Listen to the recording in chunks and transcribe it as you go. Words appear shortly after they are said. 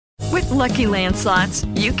Lucky Land Slots,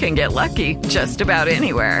 you can get lucky just about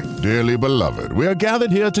anywhere. Dearly beloved, we are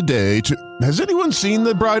gathered here today to... Has anyone seen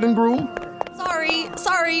the bride and groom?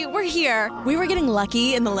 Sorry, we're here. We were getting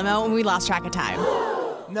lucky in the limo and we lost track of time.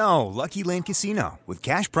 No, Lucky Land Casino, with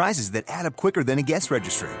cash prizes that add up quicker than a guest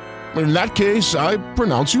registry. In that case, I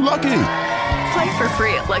pronounce you lucky. Play for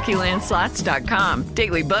free at LuckyLandSlots.com.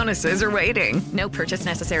 Daily bonuses are waiting. No purchase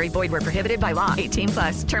necessary. Void where prohibited by law.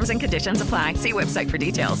 18+. Terms and conditions apply. See website for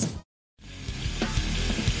details.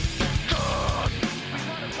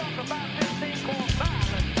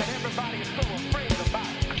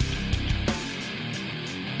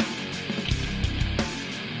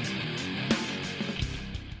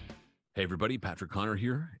 Hey everybody, Patrick Connor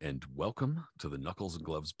here, and welcome to the Knuckles and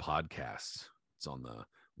Gloves podcast. It's on the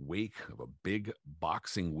wake of a big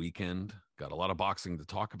boxing weekend. Got a lot of boxing to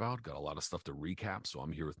talk about, got a lot of stuff to recap, so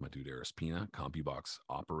I'm here with my dude Eris Pina, CompuBox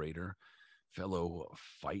operator, fellow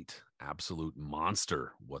fight absolute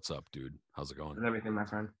monster. What's up, dude? How's it going? And everything, my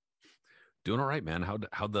friend. Doing all right, man.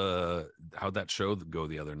 How'd that show go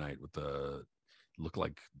the other night with the look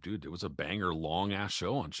like, dude, it was a banger long ass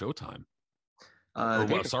show on Showtime.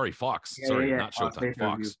 Sorry, Fox. Not Showtime,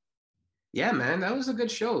 Fox. Yeah, man, that was a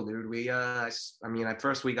good show, dude. We, at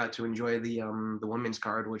first we got to enjoy the women's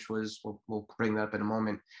card, which was we'll bring that up in a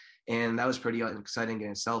moment, and that was pretty exciting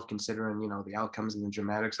in itself, considering the outcomes and the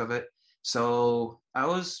dramatics of it. So I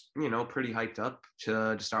was pretty hyped up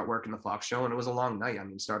to start working the Fox show, and it was a long night. I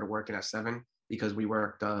mean, started working at 7 because we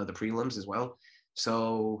worked the prelims as well.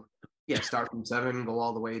 So yeah, start from 7, go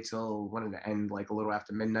all the way till wanted to end like a little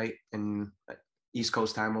after midnight and East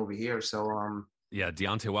Coast time over here. So yeah,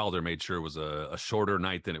 Deontay Wilder made sure it was a shorter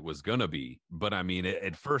night than it was gonna be. But I mean,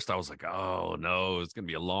 at first I was like, oh no, it's gonna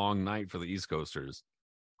be a long night for the East Coasters.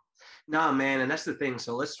 Nah, man, and that's the thing.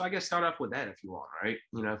 So let's start off with that if you want, right?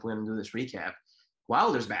 If we're gonna do this recap,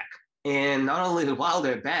 Wilder's back, and not only is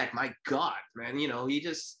Wilder back, my God, man, he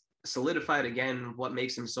just solidified again what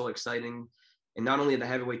makes him so exciting, and not only in the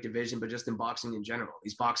heavyweight division, but just in boxing in general.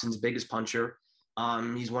 He's boxing's biggest puncher.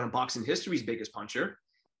 He's one of boxing history's biggest puncher.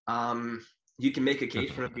 You can make a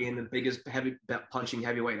case for him being the biggest punching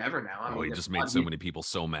heavyweight ever now. He just made so many people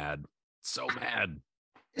so mad. So mad.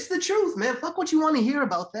 It's the truth, man. Fuck what you want to hear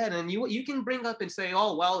about that. And you can bring up and say,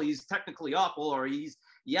 oh, well, he's technically awful, or he's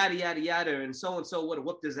yada, yada, yada, and so would have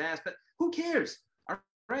whooped his ass. But who cares? All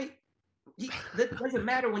right? That doesn't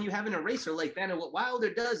matter when you have an eraser like that. And what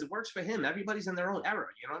Wilder does, it works for him. Everybody's in their own era.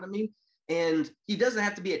 You know what I mean? And he doesn't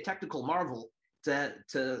have to be a technical marvel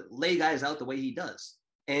to lay guys out the way he does.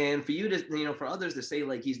 And for you to, for others to say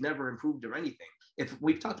like he's never improved or anything. If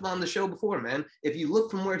we've talked about on the show before, man, if you look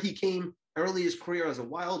from where he came early in his career as a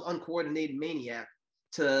wild, uncoordinated maniac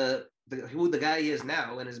to who the guy is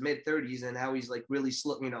now in his mid 30s and how he's like really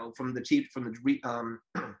slow, from the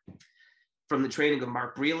training of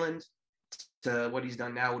Mark Breland to what he's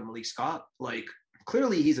done now with Malik Scott, like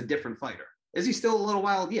clearly he's a different fighter. Is he still a little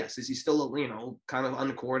wild? Yes. Is he still, kind of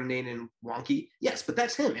uncoordinated and wonky? Yes, but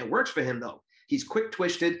that's him. It works for him, though. He's quick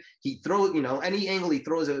twisted. He throws, any angle he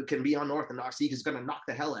throws can be unorthodox. He's going to knock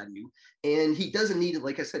the hell out of you. And he doesn't need,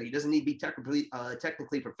 like I said, he doesn't need to be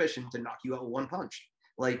technically proficient to knock you out with one punch.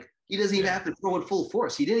 Like, he doesn't even have to throw it full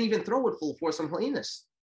force. He didn't even throw it full force on Helenius.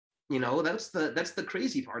 That's the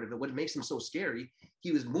crazy part of it. What makes him so scary.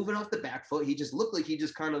 He was moving off the back foot. He just looked like he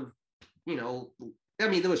just kind of, I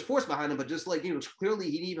mean, there was force behind him, but just like, clearly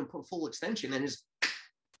he didn't even put full extension and his,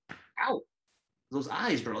 ow, those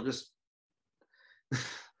eyes, bro, just.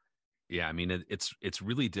 Yeah, I mean, it's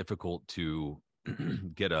really difficult to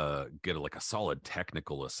get a solid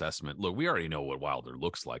technical assessment. Look, we already know what Wilder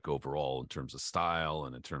looks like overall in terms of style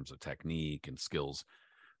and in terms of technique and skills.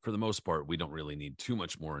 For the most part, we don't really need too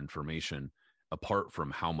much more information apart from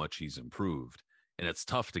how much he's improved. And it's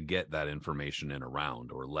tough to get that information in a round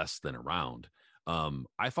or less than a round.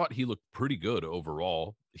 I thought he looked pretty good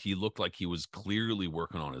overall. He looked like he was clearly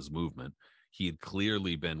working on his movement. He had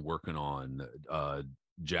clearly been working on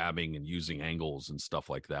jabbing and using angles and stuff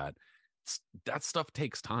like that. That stuff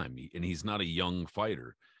takes time, and he's not a young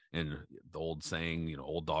fighter. And the old saying,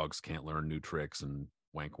 old dogs can't learn new tricks and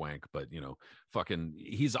wank wank, but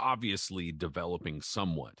he's obviously developing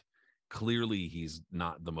somewhat. Clearly he's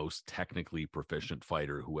not the most technically proficient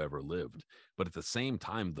fighter who ever lived, but at the same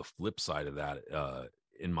time, the flip side of that,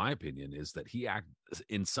 in my opinion, is that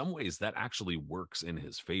in some ways that actually works in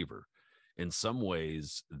his favor. In some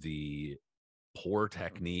ways, the poor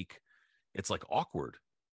technique, it's like awkward.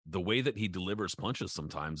 The way that he delivers punches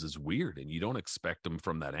sometimes is weird, and you don't expect him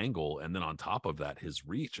from that angle. And then on top of that, his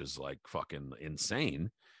reach is like fucking insane.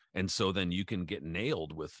 And so then you can get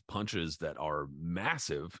nailed with punches that are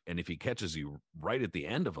massive. And if he catches you right at the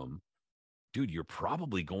end of them, dude, you're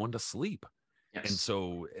probably going to sleep. Yes. And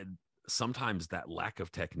so sometimes that lack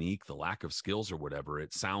of technique, the lack of skills or whatever,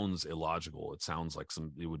 it sounds illogical. It sounds like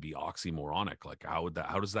it would be oxymoronic. Like how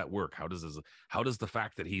does that work? How does the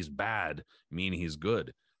fact that he's bad mean he's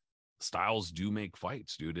good? Styles do make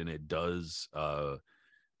fights, dude. And it does,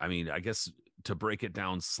 I mean, I guess to break it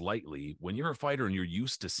down slightly, when you're a fighter and you're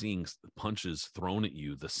used to seeing punches thrown at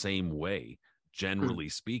you the same way, generally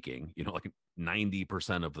speaking, like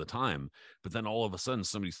 90% of the time, but then all of a sudden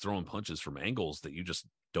somebody's throwing punches from angles that you just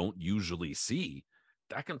don't usually see,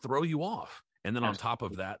 that can throw you off. And then on top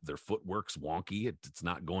of that, their footwork's wonky. It's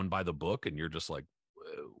not going by the book. And you're just like,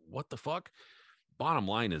 what the fuck? Bottom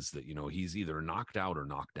line is that, he's either knocked out or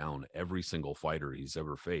knocked down every single fighter he's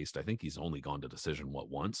ever faced. I think he's only gone to decision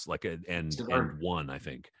once, and won, I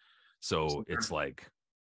think. So it's like,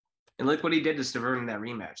 and look what he did to Stavern in that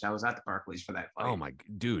rematch. I was at the Barclays for that fight. Oh my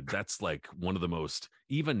dude, that's like one of the most,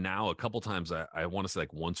 even now, a couple times, I want to say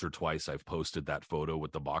like once or twice I've posted that photo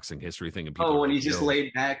with the boxing history thing, and people when he's just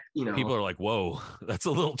laid back, people are like, whoa, that's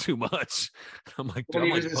a little too much. I'm like, when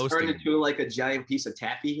he was just turned into like a giant piece of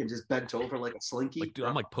taffy and just bent over like a slinky. Like, dude,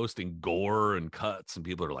 I'm like posting gore and cuts, and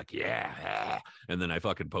people are like, yeah, and then I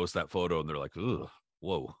fucking post that photo and they're like, ugh,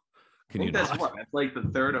 whoa. That's like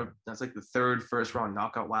the third first round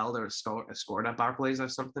knockout Wilder scored at Barclays or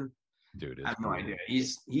something. Dude, I have no idea.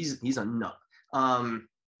 He's a nut.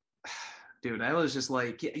 Dude, I was just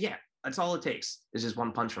like, yeah, that's all it takes is just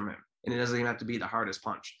one punch from him, and it doesn't even have to be the hardest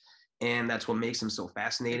punch. And that's what makes him so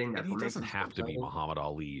fascinating. And he doesn't have to be Muhammad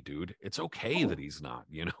Ali, dude. It's okay that he's not.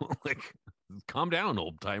 Like, calm down,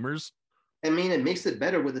 old timers. I mean, it makes it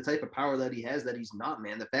better with the type of power that he has. That he's not,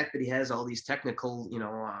 man. The fact that he has all these technical,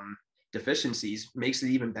 deficiencies makes it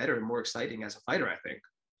even better and more exciting as a fighter, I think,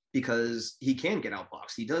 because he can get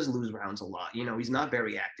outboxed. He does lose rounds a lot. He's not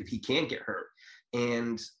very active. He can get hurt.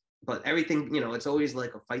 But everything, it's always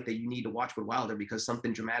like a fight that you need to watch with Wilder because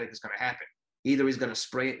something dramatic is going to happen. Either he's going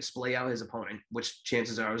to splay out his opponent, which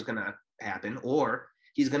chances are is going to happen, or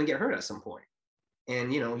he's going to get hurt at some point.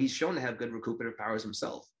 And, he's shown to have good recuperative powers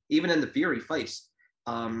himself. Even in the Fury fights,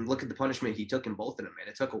 look at the punishment he took in both of them, and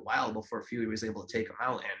it took a while before Fury was able to take him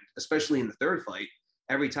out. And especially in the third fight,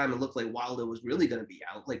 every time it looked like Wilder was really going to be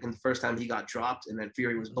out. Like in the first time he got dropped, and then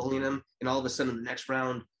Fury was bullying him, and all of a sudden the next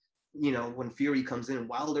round, when Fury comes in,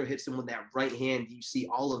 Wilder hits him with that right hand. You see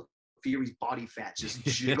all of Fury's body fat just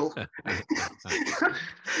jiggle.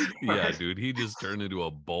 Yeah, dude, he just turned into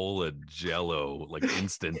a bowl of Jello like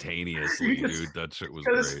instantaneously, dude. That shit was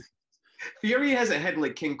great. Fury has a head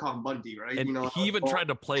like King Kong Bundy, right? And he even tried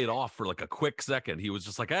to play it off for like a quick second. He was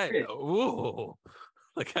just like, "Hey, ooh,"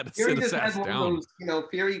 like had to Fury sit his ass down. Those,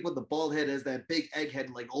 Fury with the bald head has that big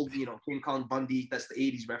egghead, like old, King Kong Bundy. That's the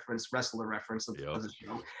 '80s wrestler reference of the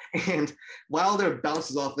show. And Wilder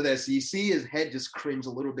bounces off of that, so you see his head just cringe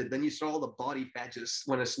a little bit. Then you saw all the body fat just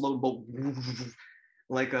when a slow boat.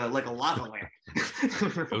 Like a lava lamp.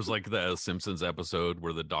 It was like the Simpsons episode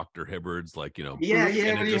where the Dr. Hibbard's like, and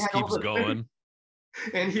it just keeps going.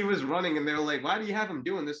 And he was running, and they're like, "Why do you have him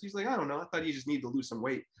doing this?" He's like, "I don't know. I thought you just need to lose some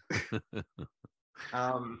weight."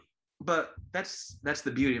 But that's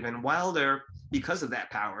the beauty of it. And Wilder, because of that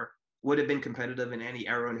power, would have been competitive in any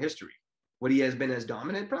era in history. Would he has been as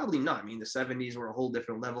dominant? Probably not. I mean, the 70s were a whole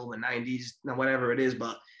different level, the 90s, whatever it is,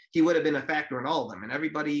 but he would have been a factor in all of them. And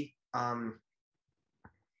everybody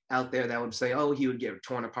out there that would say, oh, he would get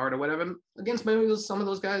torn apart or whatever. Against maybe some of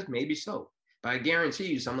those guys, maybe so. But I guarantee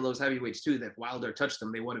you some of those heavyweights too, that if Wilder touched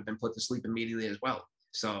them, they would have been put to sleep immediately as well.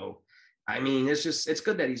 So, I mean, it's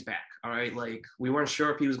good that he's back. All right. Like, we weren't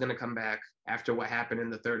sure if he was going to come back after what happened in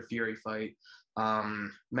the third Fury fight.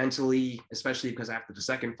 Mentally, especially because after the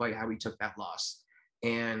second fight, how he took that loss.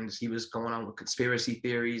 And he was going on with conspiracy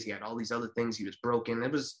theories. He had all these other things. He was broken.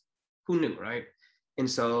 It was, who knew, right? And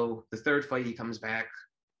so the third fight, he comes back,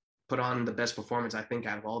 put on the best performance, I think,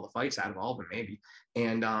 out of all the fights, out of all of them, maybe.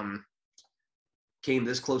 And came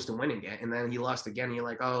this close to winning it. And then he lost again. You're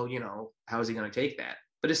like, oh, how is he going to take that?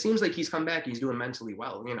 But it seems like he's come back. He's doing mentally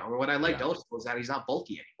well. What I liked also is that he's not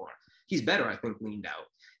bulky anymore. He's better, I think, leaned out.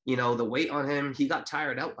 The weight on him, he got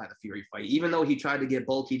tired out by the Fury fight, even though he tried to get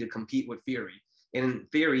bulky to compete with Fury. In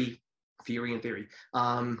theory,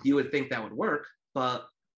 you would think that would work. But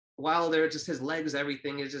while they're just his legs,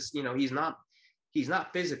 everything is just, he's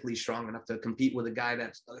not physically strong enough to compete with a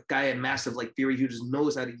guy at massive like Fury who just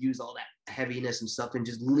knows how to use all that heaviness and stuff and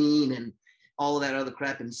just lean and all of that other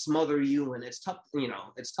crap and smother you. And it's tough,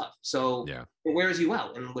 it's tough. So it wears you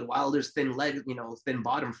out. And with Wilder's thin leg, thin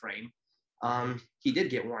bottom frame, he did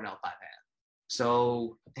get worn out by that.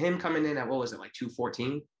 So him coming in at, what was it, like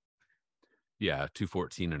 214? Yeah,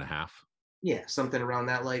 214 and a half. Yeah, something around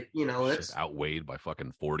that. Like, you know, Shit it's outweighed by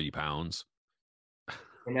fucking 40 pounds.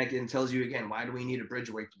 and that again tells you again, why do we need a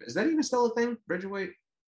bridgerweight? Is that even still a thing? Bridgerweight?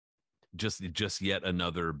 Just yet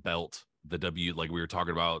another belt. The W, like we were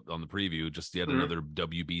talking about on the preview, just yet another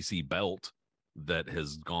WBC belt that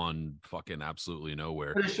has gone fucking absolutely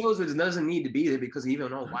nowhere. But it shows that it doesn't need to be there because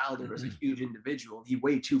even though Wilder is a huge individual, he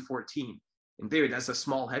weighed 214. In theory, that's a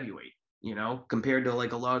small heavyweight, you know, compared to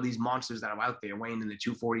like a lot of these monsters that are out there weighing in the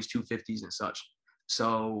 240s, 250s, and such.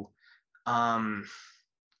 So, I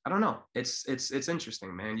don't know. It's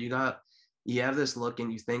interesting, man. You have this look,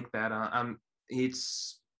 and you think that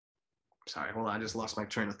it's sorry, hold on, I just lost my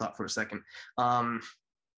train of thought for a second.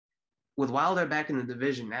 With Wilder back in the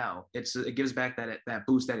division now, it gives back that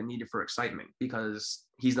boost that it needed for excitement because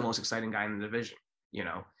he's the most exciting guy in the division, you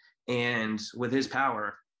know. And with his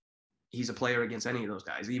power, he's a player against any of those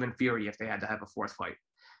guys, even Fury if they had to have a fourth fight.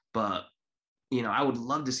 But you know, I would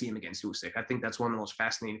love to see him against Usyk. I think that's one of the most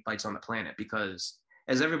fascinating fights on the planet because,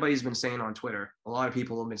 as everybody's been saying on Twitter, a lot of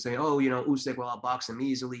people have been saying, "Oh, you know, Usyk will outbox him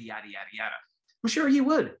easily, yada yada yada." I'm sure he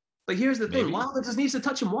would, but here's the thing: Wilder just needs to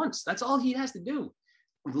touch him once. That's all he has to do.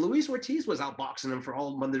 Luis Ortiz was outboxing him for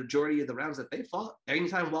the majority of the rounds that they fought.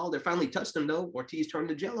 Anytime Wilder finally touched him, though, Ortiz turned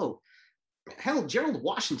to jello. Hell, Gerald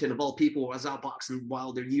Washington, of all people, was outboxing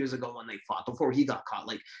Wilder years ago when they fought before he got caught.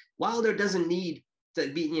 Like, Wilder doesn't need to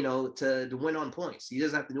be, you know, to win on points. He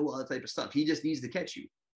doesn't have to do all that type of stuff. He just needs to catch you.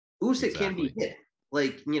 Usyk can be hit,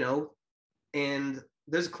 like, you know, and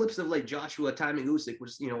there's clips of like Joshua timing Usyk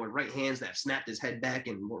with, you know, with right hands that snapped his head back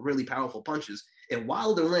and were really powerful punches. And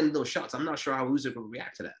Wilder landed those shots. I'm not sure how Usyk would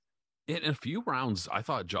react to that. In a few rounds, I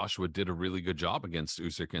thought Joshua did a really good job against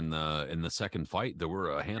Usyk in the second fight. There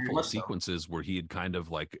were a handful of sequences where he had kind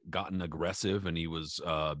of like gotten aggressive and he was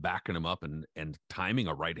backing him up and timing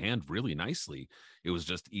a right hand really nicely. It was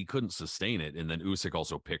just he couldn't sustain it, and then Usyk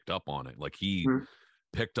also picked up on it. Like he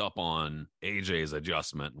picked up on AJ's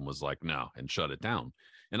adjustment and was like, no, and shut it down.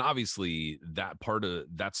 And obviously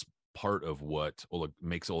that's part of what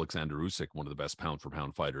makes Alexander Usyk one of the best pound for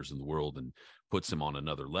pound fighters in the world and puts him on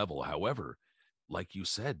another level. However, like you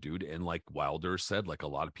said, dude, and like Wilder said, like a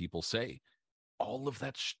lot of people say, all of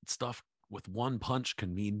that stuff with one punch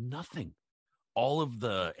can mean nothing. All of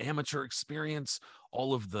the amateur experience,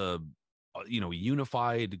 all of the,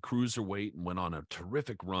 unified cruiserweight and went on a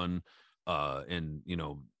terrific run. And,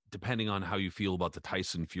 depending on how you feel about the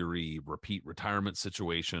Tyson Fury repeat retirement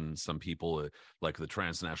situation, some people like the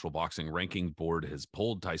Transnational Boxing Ranking Board has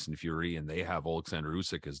pulled Tyson Fury and they have Alexander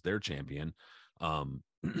Usyk as their champion.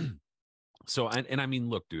 So, and I mean,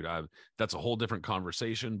 look, dude, that's a whole different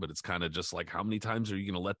conversation, but it's kind of just like, how many times are you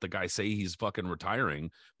going to let the guy say he's fucking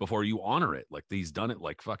retiring before you honor it? Like he's done it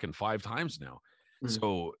like fucking 5 times now.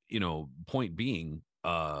 So, point being,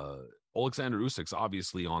 Alexander Usyk's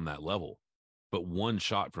obviously on that level. But one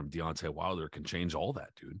shot from Deontay Wilder can change all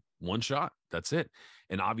that, dude. One shot, that's it.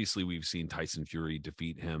 And obviously, we've seen Tyson Fury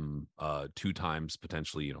defeat him 2 times,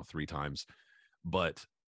 potentially, 3 times. But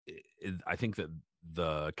I think that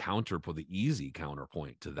the easy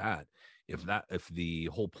counterpoint to that, if the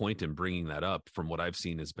whole point in bringing that up, from what I've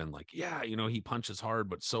seen, has been like, yeah, he punches hard,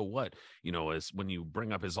 but so what? As when you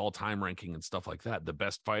bring up his all-time ranking and stuff like that, the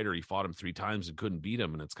best fighter, he fought him 3 times and couldn't beat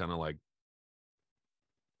him, and it's kind of like,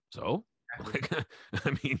 so. Like,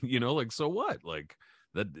 I mean, like, so what? Like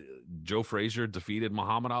that Joe Frazier defeated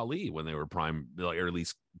Muhammad Ali when they were prime, or at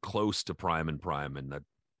least close to prime, and that.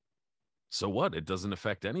 So what? It doesn't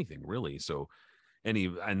affect anything really. So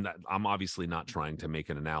and I'm obviously not trying to make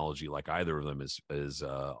an analogy like either of them is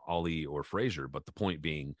Ali or Frazier, but the point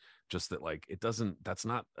being just that, like, that's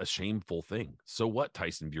not a shameful thing. So what?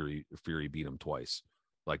 Tyson Fury beat him twice.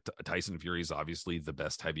 Like Tyson Fury is obviously the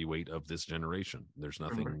best heavyweight of this generation. There's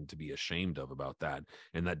nothing to be ashamed of about that.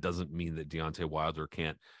 And that doesn't mean that Deontay Wilder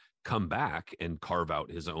can't come back and carve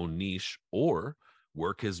out his own niche or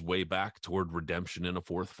work his way back toward redemption in a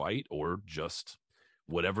 4th fight, or just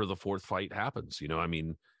whatever the 4th fight happens. I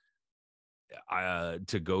mean,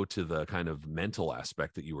 to go to the kind of mental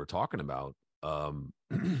aspect that you were talking about,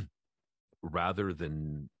 rather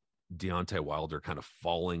than Deontay Wilder kind of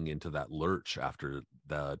falling into that lurch after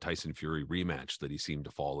the Tyson Fury rematch that he seemed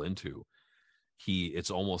to fall into, it's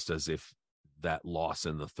almost as if that loss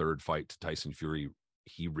in the 3rd fight to Tyson Fury,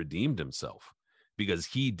 he redeemed himself because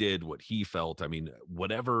he did what he felt. I mean,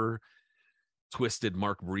 whatever twisted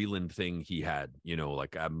Mark Breland thing he had,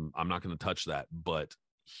 like I'm not going to touch that, but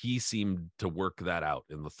he seemed to work that out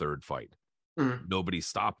in the 3rd fight. Nobody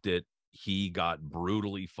stopped it. He got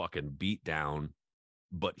brutally fucking beat down,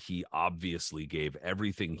 but he obviously gave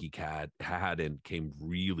everything he had and came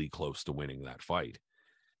really close to winning that fight.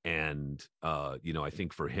 And I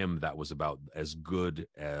think for him that was about as good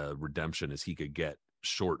a redemption as he could get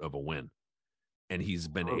short of a win. And he's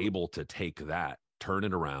been able to take that, turn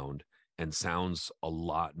it around, and sounds a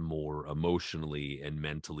lot more emotionally and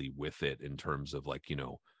mentally with it in terms of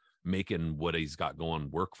making what he's got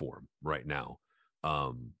going work for him right now.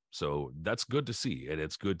 So that's good to see. And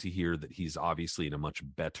it's good to hear that he's obviously in a much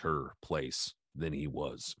better place than he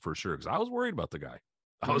was, for sure. Because I was worried about the guy.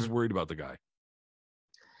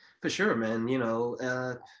 For sure, man.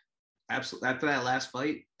 Absolutely. After that last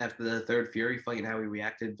fight, after the third Fury fight and how he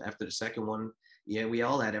reacted after the second one, yeah, we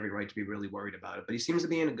all had every right to be really worried about it. But he seems to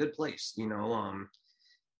be in a good place. The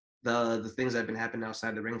things that have been happening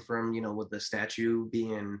outside the ring for him, with the statue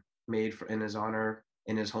being made in his honor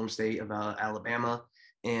in his home state of Alabama,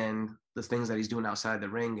 and the things that he's doing outside the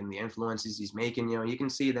ring and the influences he's making, you can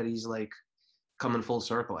see that he's like coming full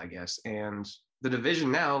circle, I guess. And the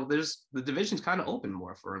division now, the division's kind of open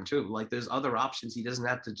more for him too. Like there's other options. He doesn't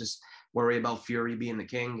have to just worry about Fury being the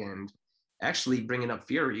king. And actually bringing up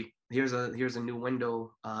Fury, here's a new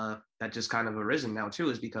window that just kind of arisen now too,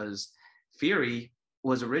 is because Fury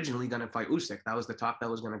was originally going to fight Usyk. That was the talk that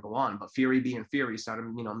was going to go on. But Fury being Fury started,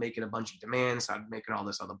 making a bunch of demands, started making all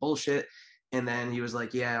this other bullshit. And then he was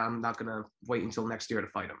like, yeah, I'm not going to wait until next year to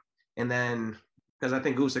fight him. And then, because I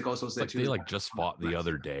think Usyk also said they just fought the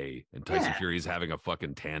other day, and Tyson Fury's having a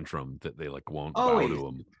fucking tantrum that they won't bow to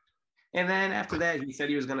him. And then after that, he said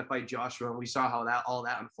he was going to fight Joshua, and we saw how all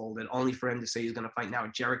that unfolded, only for him to say he's going to fight now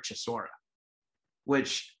Jarek Chisora,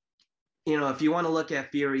 which, if you want to look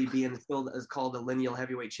at Fury being still as called a lineal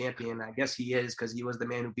heavyweight champion, I guess he is, because he was the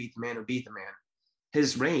man who beat the man who beat the man.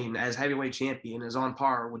 His reign as heavyweight champion is on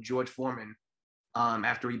par with George Foreman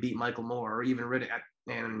after he beat Michael Moore, or even Riddick.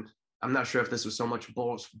 And I'm not sure if this was so much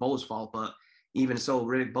Bo's fault, but even so,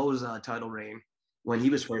 Riddick Bowe's title reign when he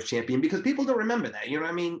was first champion, because people don't remember that. You know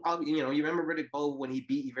what I mean? You remember Riddick Bowe when he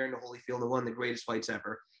beat Evander Holyfield and won the greatest fights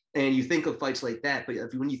ever. And you think of fights like that, but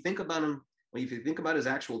when you think about him, if you think about his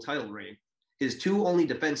actual title reign, his two only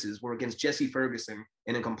defenses were against Jesse Ferguson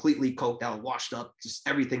and a completely coked out, washed up, just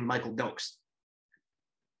everything Michael Dokes.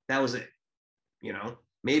 That was it.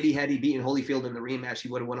 Maybe had he beaten Holyfield in the rematch, he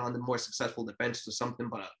would have went on to more successful defenses or something,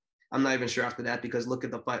 but I'm not even sure after that, because look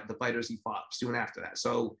at the fighters he fought soon after that.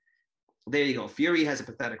 So there you go. Fury has a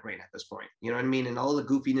pathetic reign at this point. You know what I mean? And all the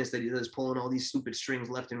goofiness that he does, pulling all these stupid strings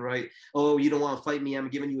left and right. Oh, you don't want to fight me. I'm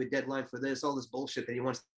giving you a deadline for this. All this bullshit that he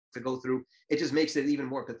wants to go through. It just makes it even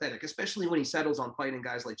more pathetic, especially when he settles on fighting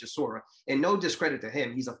guys like Chisora. And no discredit to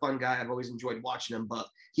him. He's a fun guy. I've always enjoyed watching him, but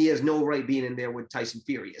he has no right being in there with Tyson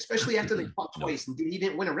Fury, especially after they fought twice and he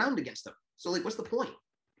didn't win a round against him. So what's the point?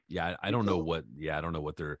 Yeah, I don't know what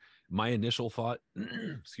my initial thought,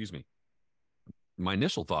 excuse me. My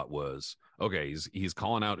initial thought was, okay, he's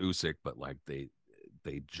calling out Usyk, but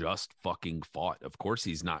they just fucking fought. Of course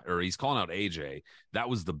he's not, or he's calling out AJ. That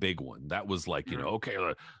was the big one. That was okay,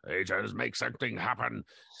 AJ, just make something happen.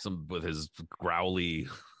 With his growly,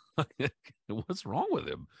 what's wrong with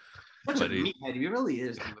him? He really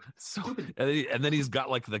is. So, and then he's got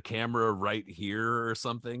the camera right here or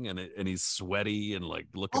something, and he's sweaty and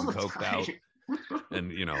looking coked out.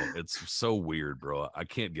 And it's so weird, bro. I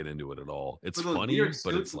can't get into it at all. It's funny,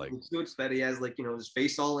 but it's suits that he has, his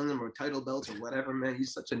face all in them, or title belts or whatever. Man,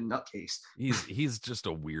 he's such a nutcase. He's just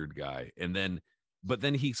a weird guy. But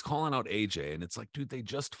then he's calling out AJ, and it's dude, they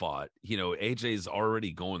just fought. AJ's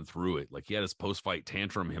already going through it. He had his post-fight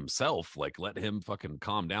tantrum himself. Let him fucking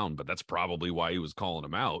calm down. But that's probably why he was calling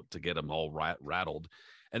him out, to get him all rattled.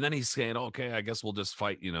 And then he's saying, okay, I guess we'll just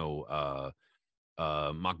fight,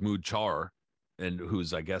 Mahmoud Char, and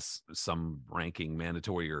who's, I guess, some ranking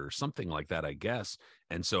mandatory or something like that, I guess.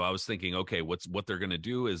 And so I was thinking, okay, what they're going to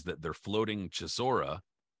do is that they're floating Chisora,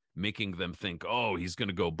 making them think, oh, he's going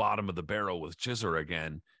to go bottom of the barrel with Chisora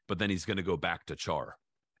again, but then he's going to go back to Char.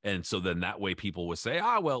 And so then that way people would say,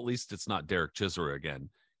 well, at least it's not Derek Chisora again.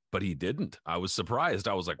 But he didn't. I was surprised.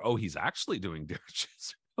 I was like, oh, he's actually doing Derek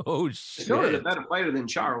Chisora. Oh shit! Chisora is a better fighter than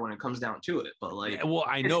Char when it comes down to it. But well,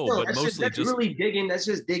 I know, but mostly that's really digging. That's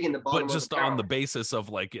just digging the bottom. But just on the basis of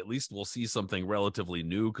at least we'll see something relatively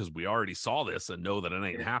new, because we already saw this and know that it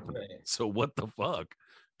ain't happening. Right. So what the fuck?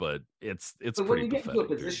 But it's but when you get to a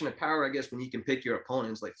position of power, I guess, when you can pick your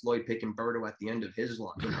opponents, like Floyd picking Berto at the end of his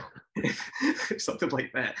long, something like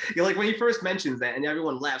that. You're when he first mentions that, and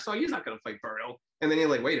everyone laughs. Oh, he's not going to fight Berto, and then you're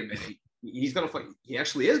like, wait a minute. He's gonna fight. He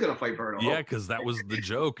actually is gonna fight Berto. Yeah, because that was the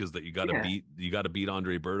joke, is that you got to beat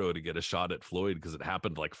Andre Berto to get a shot at Floyd, because it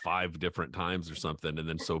happened 5 different times or something, and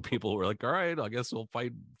then so people were like, all right, I guess we'll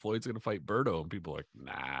fight. Floyd's gonna fight Berto, and people are like,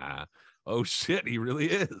 nah. Oh shit, he really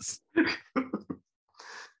is.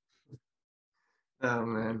 Oh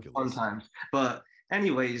man, Ridiculous. fun times. But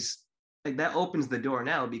anyways, like that opens the door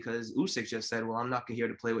now because Usyk just said, "Well, I'm not here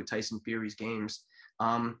to play with Tyson Fury's games."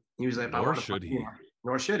 He was like, "If I Nor want to fight, should he.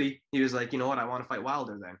 nor should he." He was like, "You know what? I want to fight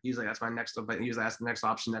Wilder." Then he was like, "That's my next." He was like, "That's the next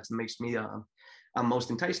option. That makes me I'm most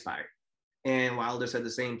enticed by it." And Wilder said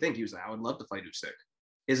the same thing. He was like, "I would love to fight Usyk."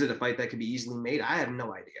 Is it a fight that could be easily made? I have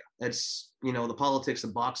no idea. It's the politics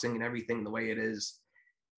of boxing and everything the way it is.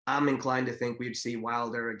 I'm inclined to think we'd see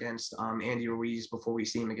Wilder against Andy Ruiz before we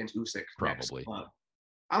see him against Usyk next. Probably. But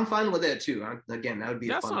I'm fine with that too. Again, that would be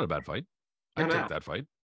a That's fun. not a bad fight. No I'd take doubt. that fight.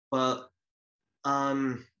 But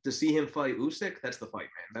to see him fight Usyk, that's the fight,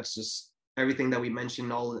 man. That's just everything that we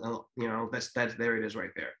mentioned. All that's there it is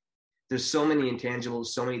right there. There's so many intangibles,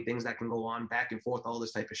 so many things that can go on back and forth, all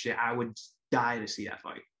this type of shit. I would die to see that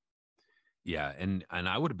fight. Yeah, and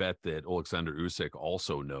I would bet that Alexander Usyk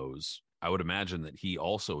also knows. I would imagine that he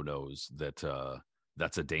also knows that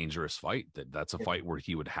that's a dangerous fight. That's a fight where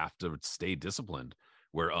he would have to stay disciplined.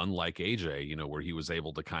 Where unlike AJ, where he was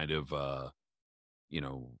able to kind of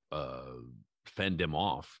fend him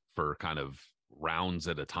off for kind of rounds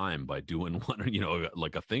at a time by doing one,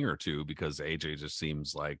 like a thing or two, because AJ just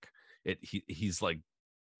seems like he's like,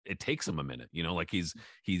 it takes him a minute, like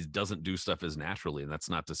he doesn't do stuff as naturally. And that's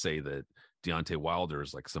not to say that Deontay Wilder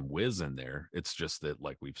is like some whiz in there. It's just that,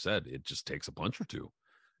 like we've said, it just takes a punch or two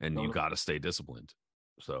and you got to stay disciplined.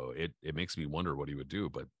 So it makes me wonder what he would do,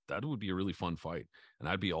 but that would be a really fun fight. And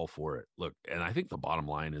I'd be all for it. Look, and I think the bottom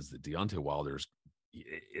line is that Deontay Wilder's,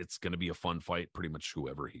 it's going to be a fun fight, pretty much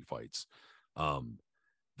whoever he fights.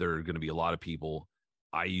 There are going to be a lot of people.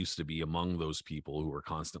 I used to be among those people who were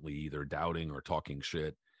constantly either doubting or talking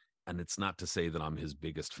shit. And it's not to say that I'm his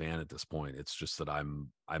biggest fan at this point. It's just that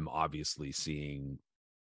I'm obviously seeing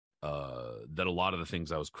that a lot of the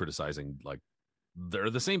things I was criticizing, like they're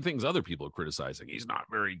the same things other people are criticizing. He's not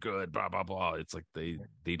very good, blah, blah, blah. It's like they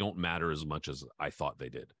don't matter as much as I thought they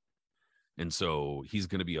did. And so he's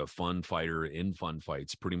going to be a fun fighter in fun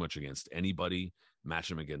fights, pretty much against anybody,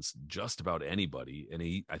 match him against just about anybody. And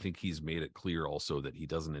I think he's made it clear also that he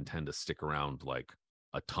doesn't intend to stick around like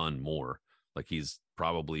a ton more. Like he's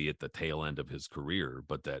probably at the tail end of his career,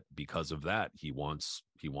 but that because of that, he wants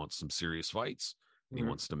some serious fights. And he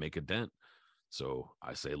wants to make a dent. So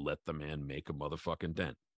I say, let the man make a motherfucking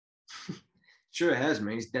dent. Sure has,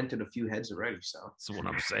 man. He's dented a few heads already. So that's what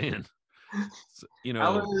I'm saying. So,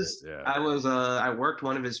 I worked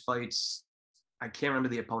one of his fights. I can't remember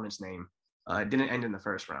the opponent's name. It didn't end in the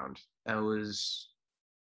first round. Was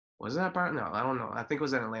that part? No, I don't know. I think it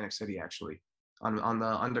was in Atlantic City actually, on the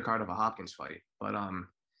undercard of a Hopkins fight. But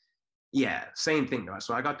yeah, same thing though.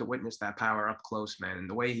 So I got to witness that power up close, man, and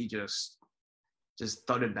the way he just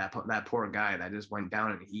thudded that poor guy that just went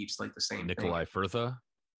down in heaps, like the same Nikolai thing. Furtha.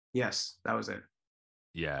 Yes, that was it.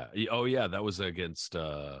 Yeah. Oh yeah, that was against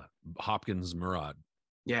Hopkins Murad.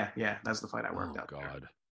 Yeah, that's the fight I worked out. God,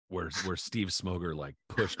 where Steve Smoger like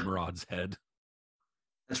pushed Murad's head.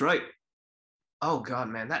 That's right. Oh God,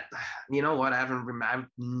 man, that you know what? I've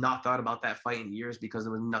not thought about that fight in years because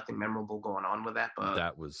there was nothing memorable going on with that. But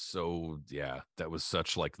that was that was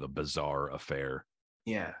such like the bizarre affair.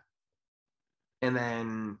 Yeah. And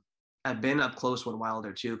then I've been up close with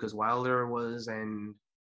Wilder too, because Wilder was in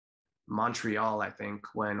Montreal, I think,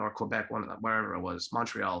 or Quebec, wherever it was,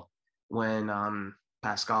 Montreal, when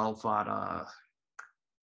Pascal fought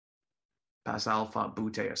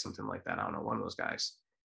Butte or something like that. I don't know, one of those guys.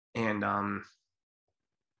 And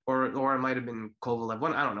or it might have been Kovalev.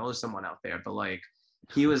 I don't know, there's someone out there, but like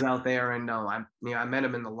he was out there, and I met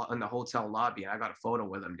him in the hotel lobby, and I got a photo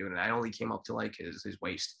with him, dude. And I only came up to like his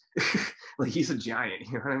waist. Like he's a giant,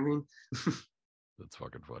 you know what I mean? That's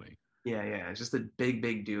fucking funny. Yeah, just a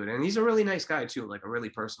big dude, and he's a really nice guy too, like a really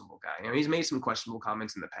personable guy. He's made some questionable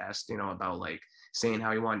comments in the past, about like saying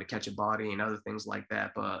how he wanted to catch a body and other things like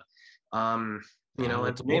that. But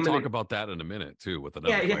we'll talk about that in a minute too with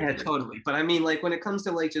another. Yeah, totally. But I mean, like when it comes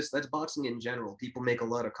to like just that's boxing in general, people make a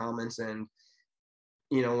lot of comments, and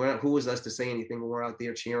who was us to say anything when we're out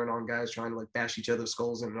there cheering on guys trying to like bash each other's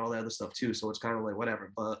skulls and all that other stuff too. So it's kind of like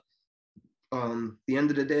whatever. But the end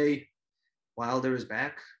of the day, Wilder is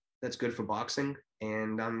back. That's good for boxing,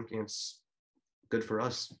 and it's good for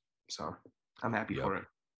us. So I'm happy for it.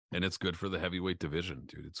 And it's good for the heavyweight division,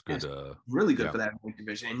 dude. It's good. Really good for that heavyweight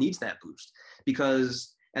division. It needs that boost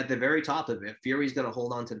because at the very top of it, Fury's going to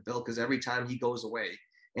hold on to the belt because every time he goes away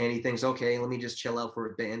and he thinks, okay, let me just chill out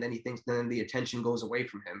for a bit, and then he thinks, then the attention goes away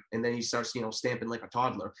from him, and then he starts, stamping like a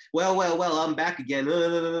toddler. Well, I'm back again.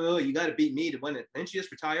 You got to beat me to win it. Didn't you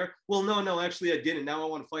just retire? Well, no, actually I didn't. Now I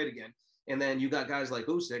want to fight again. And then you got guys like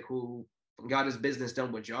Usyk who got his business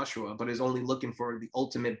done with Joshua, but is only looking for the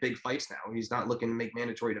ultimate big fights now. He's not looking to make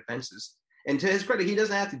mandatory defenses. And to his credit, he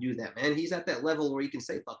doesn't have to do that, man. He's at that level where he can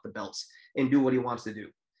say fuck the belts and do what he wants to do.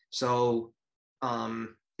 So,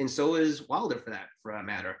 and so is Wilder for that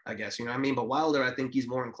matter, I guess. You know what I mean? But Wilder, I think he's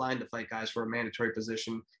more inclined to fight guys for a mandatory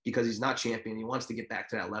position because he's not champion. He wants to get back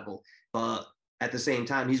to that level. But at the same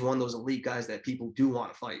time, he's one of those elite guys that people do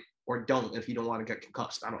want to fight or don't if you don't want to get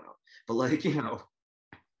concussed. I don't know. But like, you know.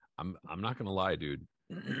 I'm not gonna lie, dude.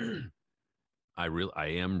 I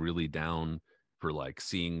am really down for like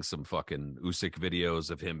seeing some fucking Usyk videos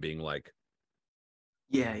of him being like,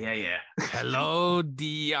 yeah. hello,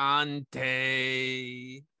 Deontay.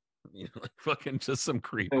 You know, like fucking just some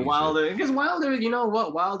creepy and Wilder, shit. because Wilder, you know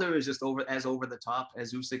what? Wilder is just over the top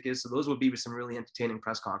as Usyk is. So those would be some really entertaining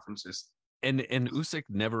press conferences. And Usyk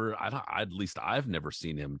never, at least I've never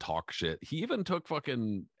seen him talk shit. He even took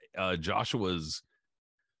fucking Joshua's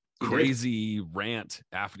crazy rant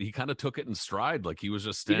after he kind of took it in stride. Like he was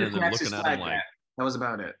just standing there looking at him like, that was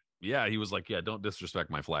about it. Yeah, he was like, yeah, don't disrespect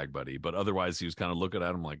my flag, buddy. But otherwise, he was kind of looking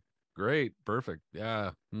at him like, great, perfect,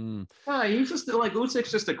 yeah. He's just like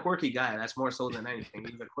Usyk's just a quirky guy. That's more so than anything.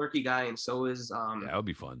 He's a quirky guy, and so is yeah, that would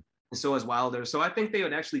be fun. And so is Wilder. So I think they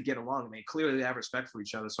would actually get along. And they clearly have respect for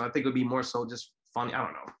each other. So I think it would be more so just funny. I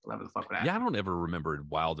don't know. Whatever the fuck would happen. Yeah, I don't ever remember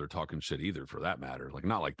Wilder talking shit either, for that matter. Like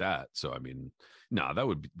not like that. So I mean, no, that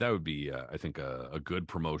would be I think a good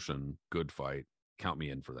promotion, good fight. Count me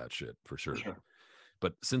in for that shit for sure.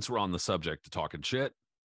 But since we're on the subject of talking shit,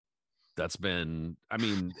 that's been, I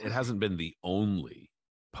mean, it hasn't been the only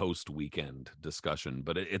post-weekend discussion,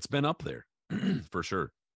 but it's been up there for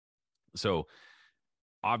sure. So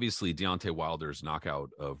obviously Deontay Wilder's knockout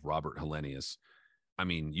of Robert Helenius, I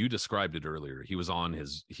mean, you described it earlier. He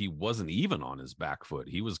wasn't even on his back foot.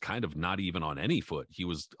 He was kind of not even on any foot. He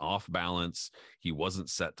was off balance. He wasn't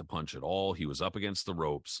set to punch at all. He was up against the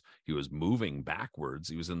ropes. He was moving backwards.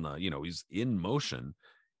 He was he's in motion.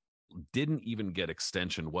 Didn't even get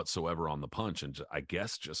extension whatsoever on the punch. And I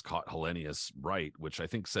guess just caught Helenius right, which I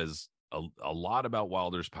think says a lot about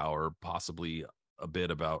Wilder's power, possibly a bit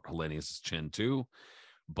about Helenius' chin too.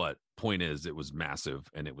 But point is, it was massive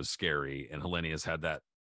and it was scary. And Helenius had that,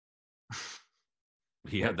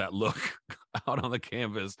 had that look out on the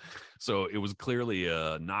canvas. So it was clearly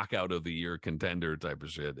a knockout of the year contender type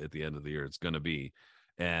of shit at the end of the year. It's going to be.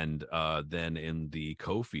 And then in the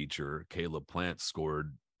co-feature, Caleb Plant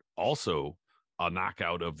scored also a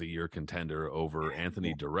knockout of the year contender over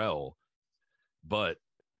Anthony Durrell. But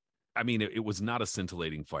I mean, it was not a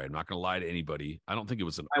scintillating fight. I'm not going to lie to anybody. I don't think it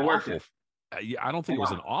was an awful. I don't think it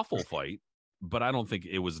was an awful fight, but I don't think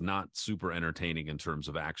it was not super entertaining in terms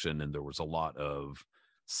of action. And there was a lot of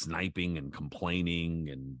sniping and complaining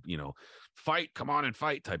and, fight, come on and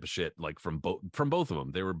fight type of shit. Like from both of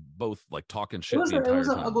them. They were both like talking shit. It was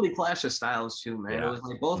an ugly clash of styles too, man. Yeah. It was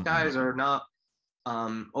like both guys are not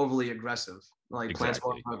overly aggressive. Like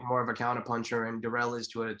exactly. Plant's more of a counter puncher and Durrell is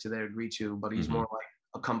to their degree too, but he's more like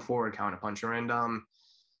a come forward counter puncher. And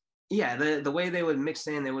yeah, the way they would mix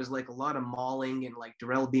in, there was like a lot of mauling and like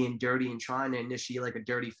Durrell being dirty and trying to initiate like a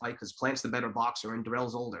dirty fight because Plant's the better boxer and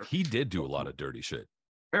Durrell's older. He did do a lot of dirty shit.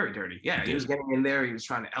 Very dirty. Yeah, he was getting in there. He was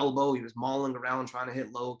trying to elbow. He was mauling around, trying to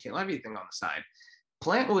hit low, kill everything on the side.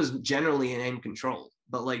 Plant was generally in control,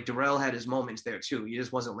 but like Durrell had his moments there too. He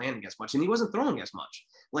just wasn't landing as much and he wasn't throwing as much.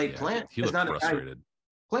 Like Plant is not frustrated. A guy.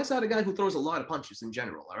 Plant's not a guy who throws a lot of punches in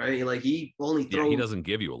general, all right? Like, he only throws... Yeah, he doesn't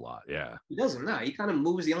give you a lot, yeah. He doesn't, no. He kind of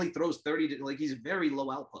moves. He only throws 30 to... Like, he's very low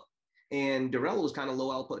output. And Durrell was kind of low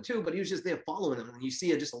output, too, but he was just there following him. And you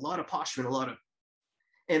see just a lot of posture and a lot of...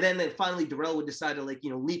 And then finally, Durrell would decide to,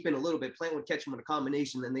 leap in a little bit. Plant would catch him with a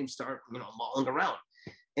combination, then they'd start, mauling around.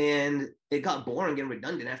 And it got boring and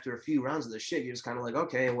redundant after a few rounds of this shit. You're just kind of like,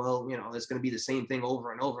 okay, well, it's going to be the same thing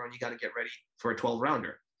over and over, and you got to get ready for a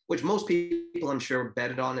 12-rounder. Which most people, I'm sure,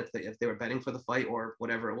 betted on if they were betting for the fight or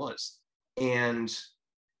whatever it was. And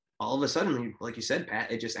all of a sudden, like you said,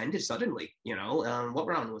 Pat, it just ended suddenly. What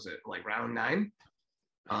round was it? Like round 9?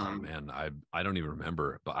 Man, I don't even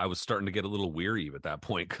remember, but I was starting to get a little weary at that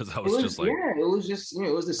point because I was just like, yeah, it was just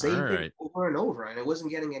it was the same thing over and over, and it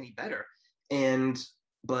wasn't getting any better.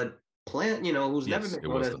 But Plant, who's never been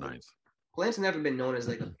known as Plant's never been known as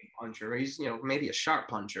like a big puncher. He's maybe a sharp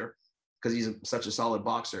puncher, because he's such a solid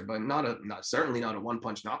boxer, but certainly not a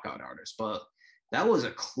one-punch knockout artist. But that was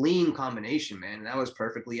a clean combination, man. And that was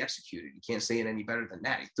perfectly executed. You can't say it any better than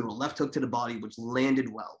that. He threw a left hook to the body, which landed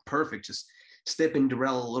well. Perfect. Just stiffened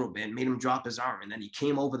Durrell a little bit, made him drop his arm. And then he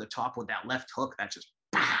came over the top with that left hook that just,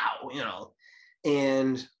 pow,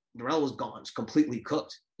 And Durrell was gone. It's completely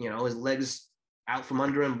cooked. His legs out from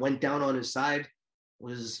under him, went down on his side.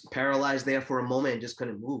 was paralyzed there for a moment and just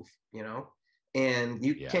couldn't move, you know. And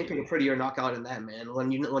you can't pick a prettier knockout in that, man.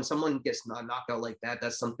 When someone gets knocked out like that,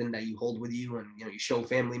 that's something that you hold with you, and you show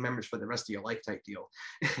family members for the rest of your life type deal.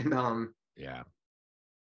 And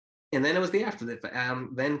and then it was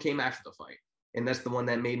then came after the fight, and that's the one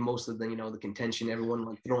that made most of the the contention. Everyone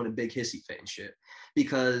like throwing a big hissy fit and shit,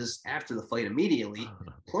 because after the fight, immediately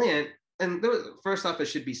Plant, and first off, it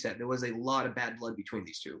should be said there was a lot of bad blood between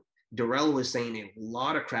these two. Darrell was saying a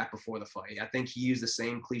lot of crap before the fight. I think he used the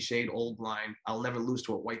same cliched old line, "I'll never lose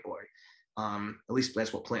to a white boy." At least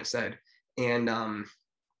that's what Plant said. And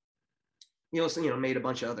made a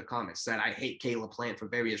bunch of other comments. Said, "I hate Caleb Plant for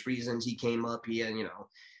various reasons. He came up here,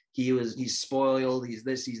 he's spoiled. He's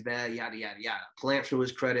this, he's that, yada yada yada." Plant, to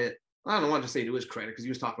his credit, I don't want to say to his credit because he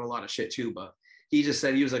was talking a lot of shit too, but he just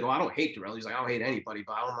said he was like, "Oh, I don't hate Darrell." He's like, "I don't hate anybody,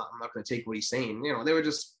 but I'm not going to take what he's saying." They were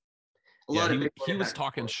just. He was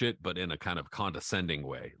talking shit, but in a kind of condescending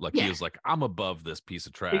way. Like he was like, "I'm above this piece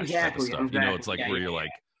of trash." Exactly. Type of stuff. It's like where you're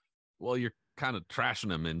like, well, you're kind of trashing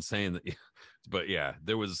him and saying that. But yeah,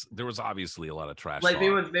 there was obviously a lot of trash. Like they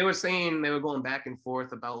were saying, they were going back and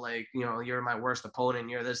forth about like, "You're my worst opponent.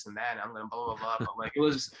 You're this and that. And I'm gonna blah blah blah." But like it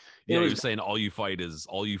was. He was saying all you fight is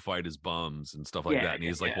bums and stuff like that. And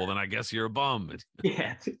he's like, "Well, then I guess you're a bum."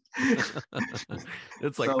 Yeah.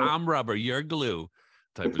 It's like, I'm rubber, you're glue.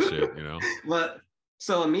 Type of shit, But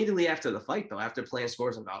so immediately after the fight, though, after Plant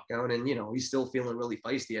scores a knockout, and he's still feeling really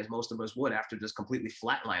feisty, as most of us would after just completely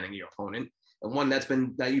flatlining your opponent, and one that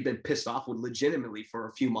you've been pissed off with legitimately for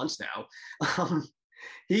a few months now.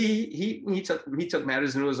 He took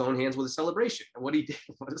matters into his own hands with a celebration, and what he did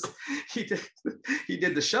was he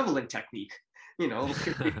did the shoveling technique.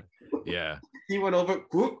 Yeah. He went over.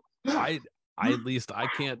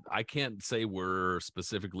 I can't say where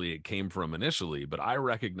specifically it came from initially, but I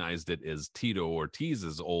recognized it as Tito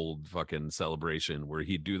Ortiz's old fucking celebration where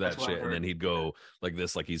he'd do that shit and then he'd go like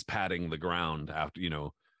this, like he's patting the ground after,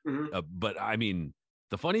 but I mean,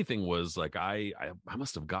 the funny thing was like, I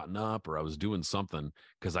must have gotten up or I was doing something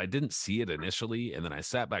because I didn't see it initially. And then I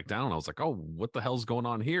sat back down and I was like, "Oh, what the hell's going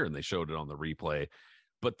on here?" And they showed it on the replay.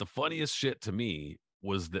 But the funniest shit to me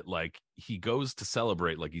was that like he goes to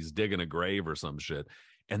celebrate like he's digging a grave or some shit,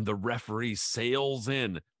 and the referee sails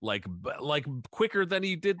in like quicker than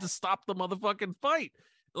he did to stop the motherfucking fight.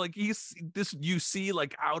 Like you see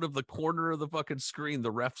like out of the corner of the fucking screen, the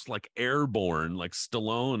ref's like airborne, like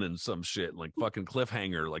Stallone and some shit, like fucking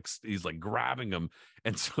cliffhanger, like he's like grabbing him,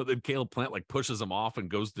 and so then Caleb Plant like pushes him off and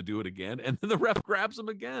goes to do it again, and then the ref grabs him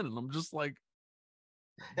again, and I'm just like.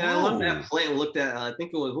 And I love that Plant looked at. I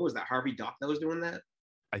think it was who was that? Harvey Dock that was doing that.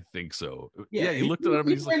 I think so. Yeah, he looked at him and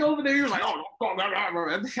he's like, over there. He was like, "Oh,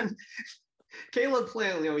 and then Caleb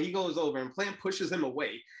Plant, he goes over and Plant pushes him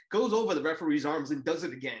away, goes over the referee's arms and does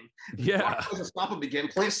it again. Yeah, doesn't stop him again.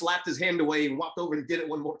 Plant slapped his hand away and walked over and did it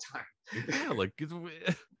one more time. Yeah, like.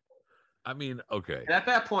 I mean, okay. And at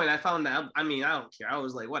that point, I found out. I mean, I don't care. I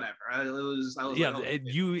was like, whatever. I was yeah. Like, oh,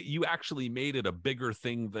 you actually made it a bigger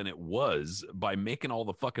thing than it was by making all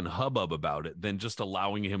the fucking hubbub about it than just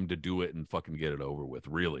allowing him to do it and fucking get it over with,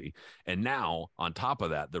 really. And now, on top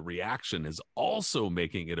of that, the reaction is also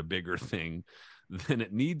making it a bigger thing than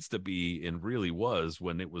it needs to be and really was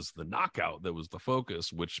when it was the knockout that was the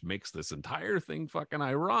focus, which makes this entire thing fucking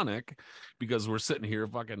ironic because we're sitting here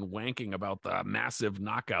fucking wanking about the massive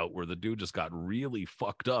knockout where the dude just got really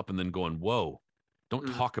fucked up and then going, "Whoa,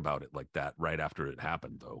 don't talk about it like that right after it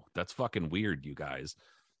happened, though. That's fucking weird, you guys."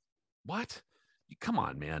 What? Come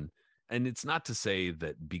on, man. And it's not to say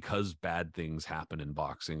that because bad things happen in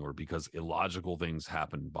boxing or because illogical things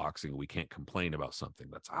happen in boxing, we can't complain about something.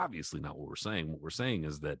 That's obviously not what we're saying. What we're saying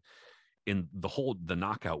is that the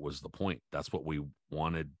knockout was the point. That's what we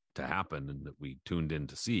wanted to happen and that we tuned in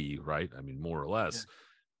to see, right? I mean, more or less. Yeah.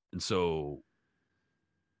 And so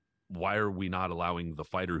why are we not allowing the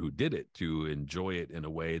fighter who did it to enjoy it in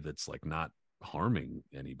a way that's like not harming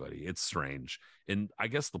anybody? It's strange. And I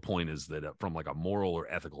guess the point is that from like a moral or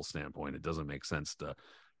ethical standpoint, it doesn't make sense to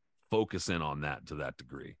focus in on that to that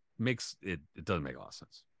degree. It doesn't make a lot of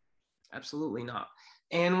sense. Absolutely not.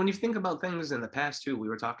 And when you think about things in the past too, we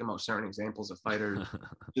were talking about certain examples of fighters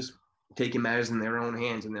just taking matters in their own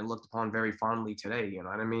hands and they're looked upon very fondly today. You know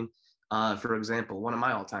what I mean? For example, one of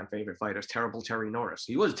my all-time favorite fighters, Terrible Terry Norris.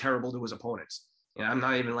 He was terrible to his opponents. And I'm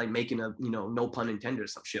not even like making a, no pun intended or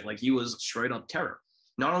some shit. Like he was straight up terror.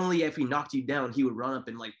 Not only if he knocked you down, he would run up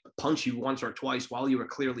and like punch you once or twice while you were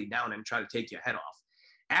clearly down and try to take your head off.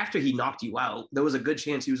 After he knocked you out, there was a good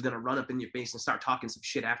chance he was going to run up in your face and start talking some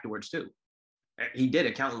shit afterwards too. He did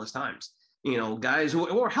it countless times. guys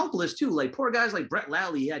who were helpless too. Like poor guys like Brett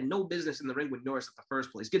Lally, he had no business in the ring with Norris at the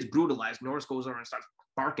first place. Gets brutalized. Norris goes over and starts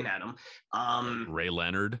barking at him. Ray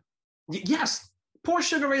Leonard. Yes. Poor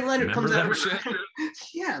Sugar Ray Leonard Remember comes out. that shit?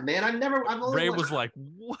 Yeah, man. Ray was like,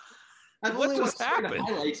 what? I've What only just watched the happened?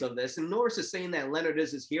 highlights of this, and Norris is saying that Leonard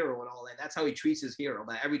is his hero and all that. That's how he treats his hero.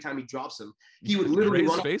 But every time he drops him, he would literally Ray's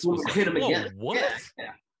run up face to him was and like, hit him whoa, again. what?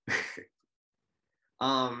 Yeah.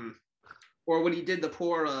 Or when he did the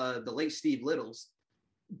poor, the late Steve Littles,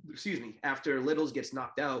 after Littles gets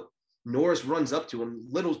knocked out, Norris runs up to him.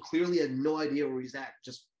 Littles clearly had no idea where he's at,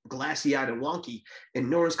 just glassy-eyed and wonky. And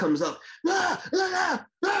Norris comes up,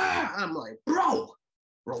 I'm like, bro,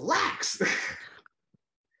 relax.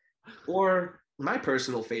 Or my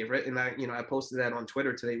personal favorite, and I posted that on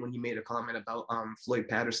Twitter today when you made a comment about Floyd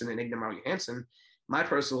Patterson and Ignomar Johansson. My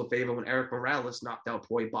personal favorite when Eric Morales knocked out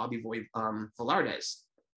Bobby Boy Velarde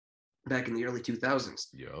back in the early 2000s.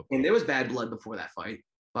 Yep. And there was bad blood before that fight.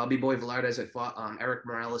 Bobby Boy Velarde had fought Eric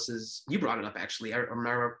Morales's, you brought it up actually, Eric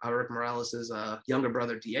Morales's younger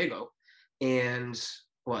brother Diego, and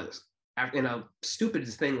was in a stupid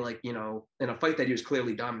thing in a fight that he was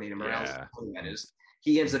clearly dominating. Morales, that is,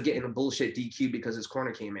 he ends up getting a bullshit DQ because his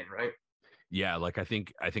corner came in, right? Yeah, like I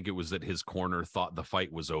think it was that his corner thought the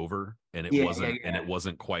fight was over, and it wasn't, and it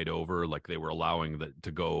wasn't quite over. Like they were allowing that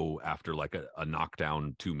to go after like a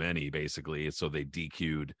knockdown too many, basically. So they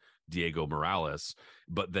DQ'd Diego Morales,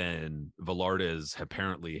 but then Velarde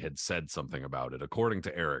apparently had said something about it, according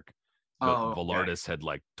to Eric. But Velarde had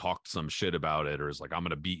like talked some shit about it, or is like, I'm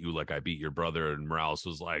gonna beat you like I beat your brother, and Morales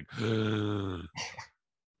was like,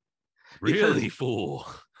 really, fool.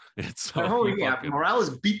 It's so Morales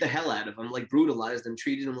beat the hell out of him, like brutalized him,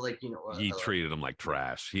 treated him like he treated him like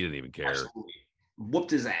trash. He didn't even care. Absolutely.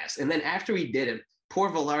 Whooped his ass. And then after he did it, poor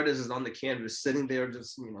Velarde is on the canvas, sitting there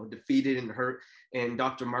just defeated and hurt. And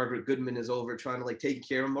Dr. Margaret Goodman is over trying to like take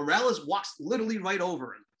care of him. Morales walks literally right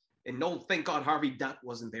over him. And no, thank God Harvey Duck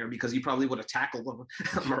wasn't there, because he probably would have tackled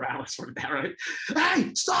Morales for that, right?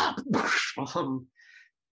 Hey, stop!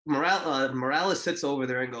 Morales sits over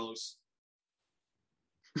there and goes,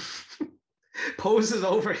 poses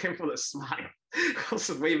over him with a smile.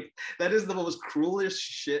 Wait, that is the most cruelest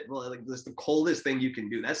shit. Like, this is the coldest thing you can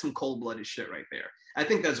do. That's some cold-blooded shit right there. I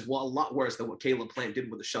think that's a lot worse than what Caleb Plant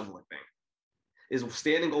did with the shoveling thing. Is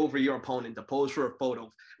standing over your opponent to pose for a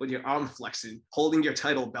photo with your arm flexing, holding your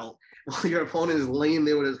title belt, while your opponent is laying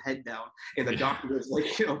there with his head down, and the doctor is like,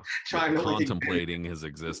 trying to contemplating his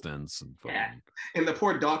existence. And the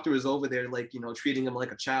poor doctor is over there, like, treating him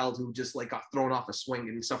like a child who just like got thrown off a swing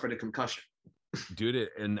and suffered a concussion. Dude,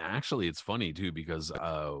 and actually it's funny too, because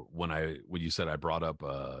when you said I brought up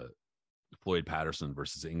Floyd Patterson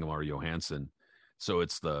versus Ingemar Johansson, so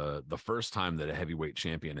it's the first time that a heavyweight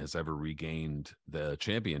champion has ever regained the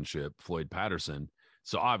championship, Floyd Patterson.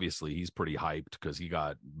 So obviously he's pretty hyped because he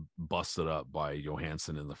got busted up by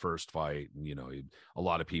Johansson in the first fight. And, a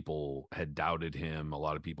lot of people had doubted him. A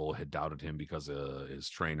lot of people had doubted him because his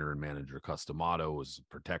trainer and manager Customato was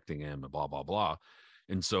protecting him and blah, blah, blah.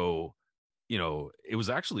 And so, it was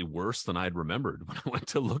actually worse than I'd remembered when I went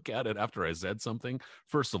to look at it after I said something.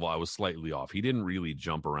 First of all, I was slightly off. He didn't really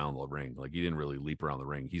jump around the ring. Like, he didn't really leap around the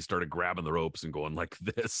ring. He started grabbing the ropes and going like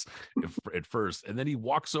this at first. And then he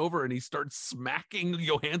walks over and he starts smacking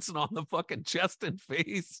Johansson on the fucking chest and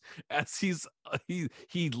face as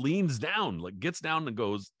he leans down, like gets down and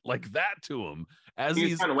goes like that to him as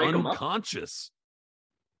he's unconscious.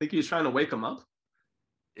 Think he was trying to wake him up?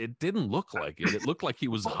 It didn't look like it. It looked like he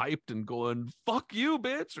was hyped and going, fuck you,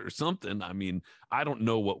 bitch, or something. I mean, I don't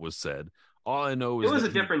know what was said. All I know is it was a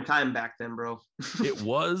different time back then, bro. It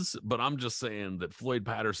was, but I'm just saying that Floyd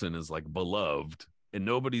Patterson is like beloved, and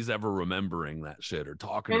nobody's ever remembering that shit or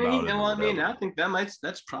talking about it. I think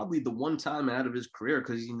that's probably the one time out of his career,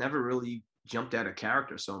 because he never really jumped out of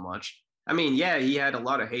character so much. I mean, yeah, he had a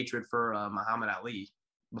lot of hatred for Muhammad Ali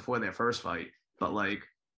before their first fight, but like,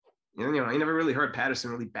 I never really heard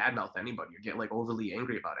Patterson really badmouth anybody or get like overly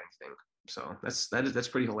angry about anything. So that's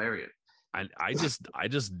pretty hilarious. I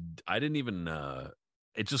didn't even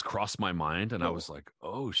it just crossed my mind, and I was like,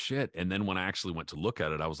 oh shit. And then when I actually went to look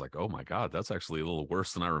at it, I was like, oh my God, that's actually a little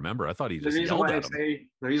worse than I remember. I thought he just yelled at him.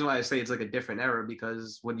 The reason why I say it's like a different era,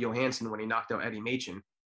 because with Johansson, when he knocked out Eddie Machen,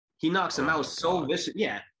 he knocks him out so vicious.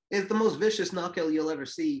 Yeah, it's the most vicious knockout you'll ever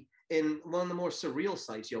see, in one of the more surreal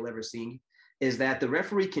sights you'll ever see. Is that the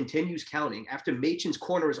referee continues counting after Machen's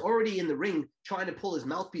corner is already in the ring trying to pull his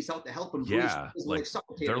mouthpiece out to help him. Yeah, like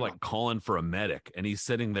they're like calling for a medic, and he's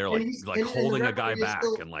sitting there like holding a guy back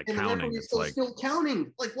and like counting. It's like still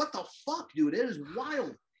counting. Like, what the fuck, dude? It is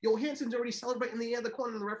wild. Hansen's already celebrating the other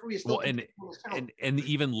corner, and the referee is still and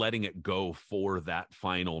even letting it go for that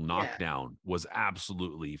final knockdown was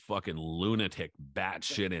absolutely fucking lunatic,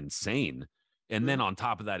 batshit insane. And then on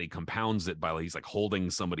top of that, he compounds it by he's like holding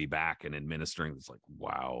somebody back and administering. It's like,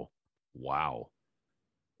 wow.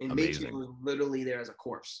 And Meiji was literally there as a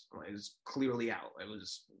corpse. It was clearly out. It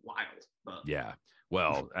was wild. But... yeah.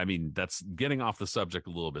 Well, I mean, that's getting off the subject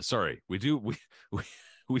a little bit. Sorry.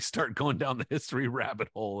 We start going down the history rabbit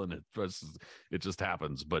hole and it just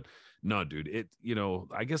happens. But no, dude,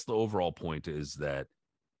 I guess the overall point is that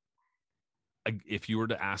if you were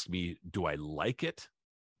to ask me, do I like it?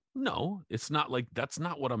 No, it's not like that's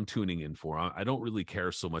not what I'm tuning in for. I don't really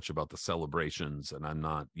care so much about the celebrations, and I'm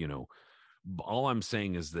not, all I'm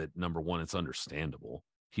saying is that number one, it's understandable.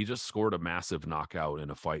 He just scored a massive knockout in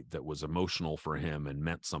a fight that was emotional for him and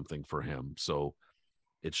meant something for him. So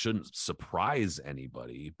it shouldn't surprise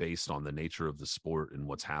anybody based on the nature of the sport and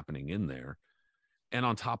what's happening in there. And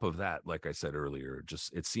on top of that, like I said earlier,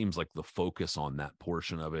 just it seems like the focus on that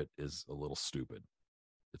portion of it is a little stupid.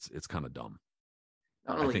 It's kind of dumb.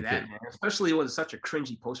 Not only that, man, especially with such a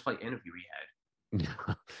cringy post-fight interview he had.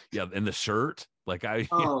 Yeah, and the shirt,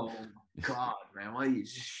 oh God, man, why you?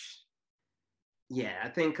 Yeah, I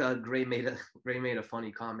think Gray made a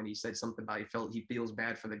funny comment. He said something about he feels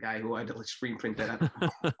bad for the guy who had to screen print that out.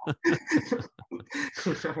 You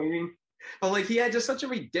know what I mean? But he had just such a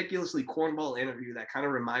ridiculously cornball interview that kind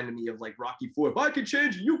of reminded me of Rocky IV. If I can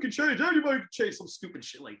change it, you can change. Anybody can change. Some stupid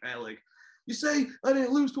shit like that. You say I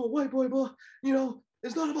didn't lose to a white boy, but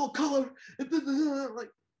it's not about color.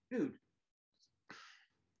 Dude,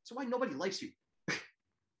 so why nobody likes you?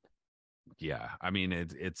 Yeah, I mean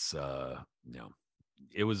it's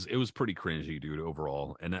it was pretty cringy, dude,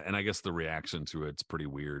 overall, and I guess the reaction to it's pretty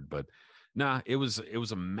weird, but nah, it was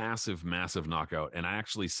a massive knockout. And I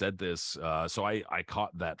actually said this, so I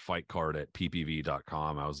caught that fight card at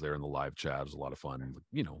ppv.com. I was there in the live chat. It was a lot of fun,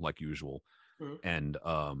 like usual. And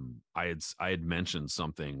I had mentioned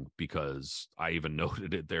something because I even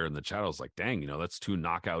noted it there in the chat. I was like, dang, that's 2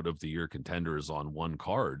 knockout of the year contenders on one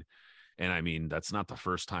card. And I mean, that's not the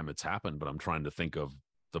first time it's happened, but I'm trying to think of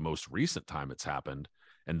the most recent time it's happened.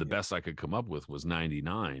 And the best I could come up with was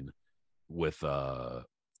 99 with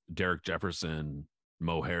Derek Jefferson,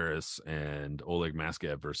 Mo Harris, and Oleg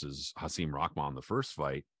Maskaev versus Hasim Rahman, the first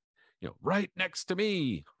fight. Right next to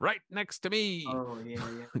me. Oh, yeah.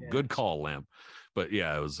 Good call, Lamp. But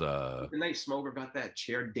yeah, it was the night Smoker got that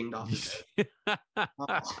chair dinged off his head.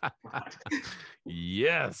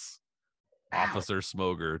 Yes. Officer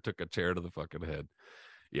Smoker took a chair to the fucking head.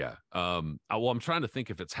 Yeah. I'm trying to think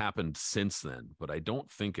if it's happened since then, but I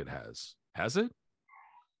don't think it has. Has it?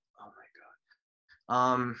 Oh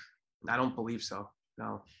my God. I don't believe so.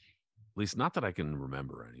 No. At least not that I can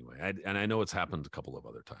remember anyway. And I know it's happened a couple of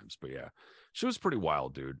other times, but yeah, she was pretty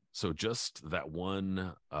wild, dude. So just that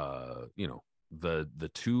one,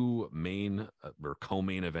 the 2 main or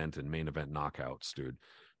co-main event and main event knockouts, dude,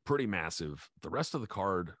 pretty massive. The rest of the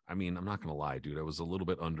card, I mean, I'm not going to lie, dude, it was a little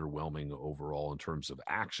bit underwhelming overall in terms of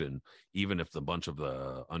action, even if the bunch of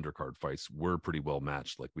the undercard fights were pretty well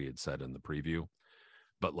matched, like we had said in the preview.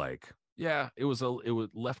 But yeah, it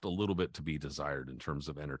left a little bit to be desired in terms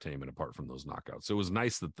of entertainment apart from those knockouts. So it was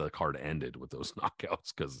nice that the card ended with those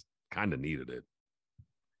knockouts because kind of needed it.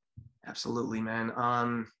 Absolutely,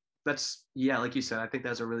 man. That's like you said, I think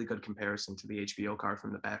that's a really good comparison to the HBO card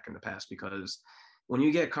from the back in the past, because when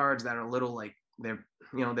you get cards that are a little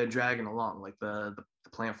they're dragging along, like the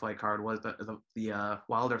Plant Fight card was the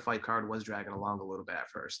Wilder fight card was dragging along a little bit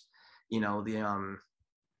at first.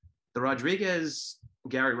 The Rodriguez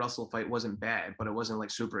Gary Russell fight wasn't bad, but it wasn't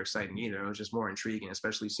super exciting either. It was just more intriguing,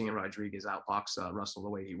 especially seeing Rodriguez outbox Russell the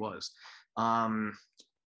way he was.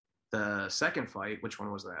 The second fight, which one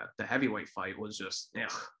was that? The heavyweight fight was just,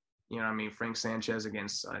 Frank Sanchez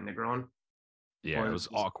against Negron. Yeah, it was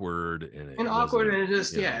awkward and awkward, and it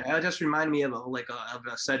just it just reminded me of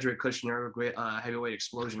a Cedric Kushner heavyweight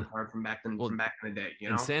explosion card from back in the day.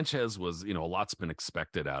 And Sanchez was, a lot's been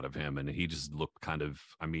expected out of him, and he just looked kind of.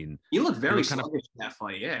 I mean, he looked very sluggish in that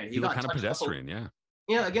fight. Yeah, he looked kind of pedestrian.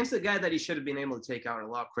 Yeah, against a guy that he should have been able to take out a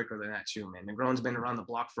lot quicker than that too, man. Negron's been around the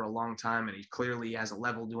block for a long time, and he clearly has a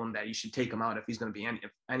level to him that you should take him out if he's going to be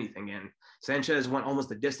anything. And Sanchez went almost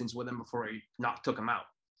the distance with him before he took him out.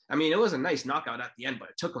 I mean, it was a nice knockout at the end, but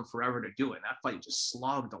it took him forever to do it. That fight just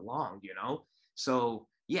slogged along, So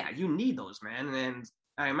yeah, you need those, man. And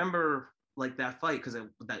I remember that fight because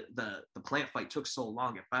the Plant fight took so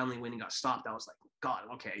long. And finally, when he got stopped, I was like, God,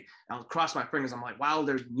 okay. I'll cross my fingers. I'm like,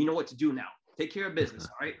 Wilder, you know what to do now. Take care of business,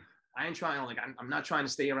 all right? I ain't trying. I'm not trying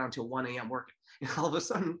to stay around till 1 a.m. working. And all of a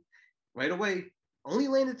sudden, right away, only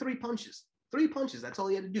landed 3 punches. 3 punches. That's all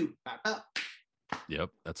he had to do. Bop, bop. Yep,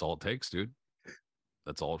 that's all it takes, dude.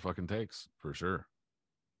 That's all it fucking takes, for sure.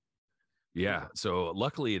 Yeah, so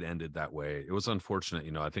luckily it ended that way. It was unfortunate,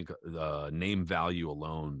 I think name value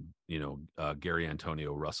alone, Gary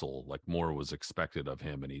Antonio Russell, like more was expected of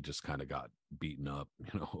him, and he just kind of got beaten up,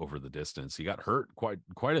 over the distance. He got hurt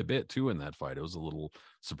quite a bit too in that fight. It was a little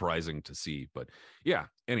surprising to see, but yeah,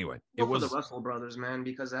 anyway. It was for the Russell brothers, man,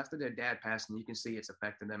 because after their dad passed, and you can see it's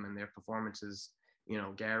affected them in their performances.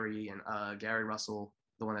 Gary Russell,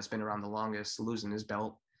 the one that's been around the longest, losing his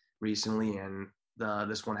belt recently, and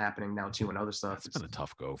this one happening now too, and other stuff. It's been a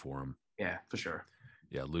tough go for him. Yeah, for sure.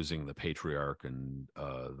 Yeah, losing the patriarch and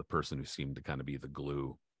the person who seemed to kind of be the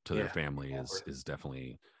glue to their family is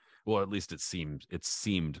definitely, well, at least it seemed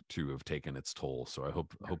to have taken its toll. So I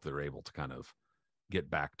hope they're able to kind of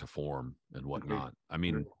get back to form and whatnot. I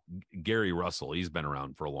mean, Gary Russell, he's been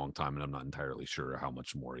around for a long time, and I'm not entirely sure how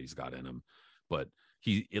much more he's got in him, but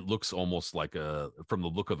it looks almost like from the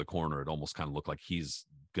look of the corner, it almost kind of looked like he's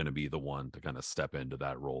going to be the one to kind of step into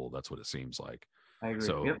that role. That's what it seems like. I agree.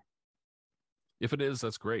 So if it is,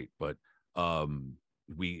 that's great. But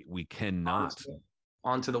we cannot.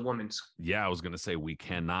 On to the women's. Yeah, I was going to say we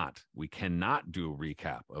cannot do a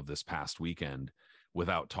recap of this past weekend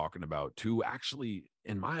without talking about two, actually,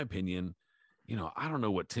 in my opinion, I don't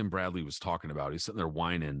know what Tim Bradley was talking about. He's sitting there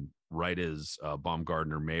whining right as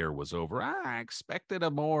Baumgardner Mayer was over. I expected a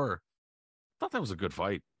more. I thought that was a good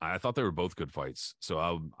fight. I thought they were both good fights. So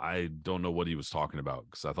I don't know what he was talking about,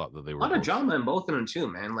 because I thought that they were a lot of drama in both of them too,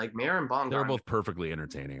 man. Like Mayer and Baumgardner. They were both perfectly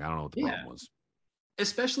entertaining. I don't know what the problem was.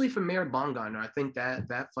 Especially for Mayer and Baumgardner, I think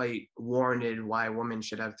that fight warranted why women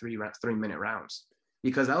should have 3-minute rounds,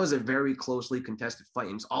 because that was a very closely contested fight.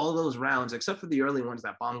 And all of those rounds, except for the early ones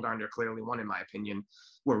that Baumgardner clearly won, in my opinion,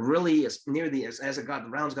 were really as it got, the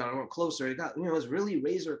rounds got a little closer. It got, it was really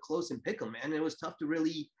razor close and pick 'em, man. It was tough to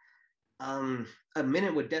really. A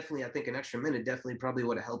minute would definitely, I think an extra minute definitely probably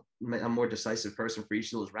would have helped a more decisive person for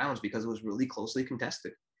each of those rounds, because it was really closely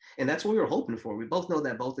contested. And that's what we were hoping for. We both know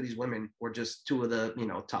that both of these women were just two of the,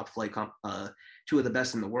 top flight, two of the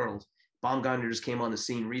best in the world. Baumgardner just came on the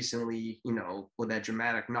scene recently, with that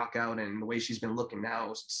dramatic knockout, and the way she's been looking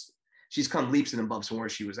now, she's come leaps and bumps from where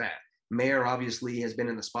she was at. Mayer obviously has been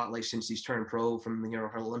in the spotlight since he's turned pro, from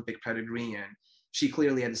her Olympic pedigree, and she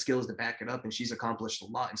clearly had the skills to back it up, and she's accomplished a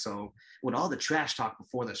lot. And so with all the trash talk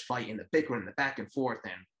before this fight and the bickering and the back and forth,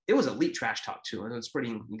 and it was elite trash talk too. And it's pretty,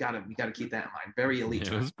 you gotta keep that in mind. Very elite.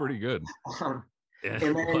 Yeah, it was pretty good. And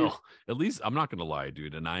then, well, at least I'm not going to lie,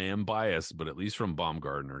 dude. And I am biased, but at least from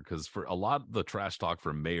Baumgardner, because for a lot of the trash talk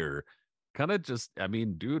from Mayer, kind of just, I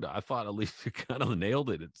mean, dude, I thought at least you kind of nailed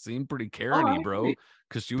it. It seemed pretty Karen-y, bro,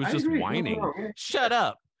 because she was just whining. Shut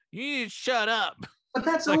up. You need to shut up. But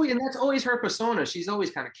that's always her persona. She's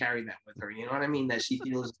always kind of carried that with her. You know what I mean? That she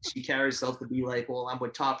feels she carries herself to be like, well, I'm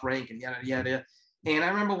with Top Rank and yada yada. And I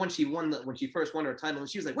remember when she first won her title, and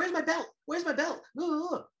she was like, "Where's my belt? Where's my belt?"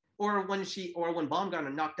 Or when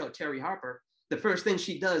Baumgardner knocked out Terry Harper, the first thing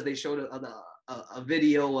she does, they showed a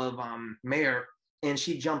video of Mayer, and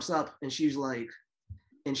she jumps up and she's like,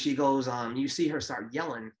 and she goes, you see her start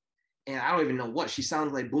yelling, and I don't even know what she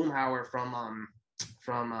sounds like. Boomhauer from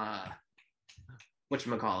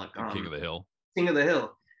whatchamacallit, King of the Hill. King of the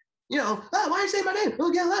Hill. Why you say my name?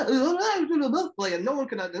 Like no one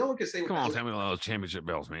can say. Come on, tell me all those championship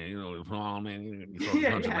belts, man. Come on, man.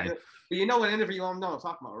 But you know what interview I'm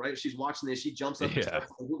talking about, right? She's watching this. She jumps up.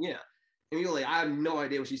 Yeah. And you're like, I have no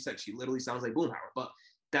idea what she said. She literally sounds like Boomhauer. But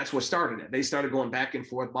that's what started it. They started going back and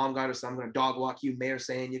forth. Baumgardner said, "I'm going to dog walk you." Mayer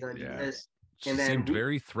saying, "You're going to do this." And then seemed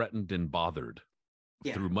very threatened and bothered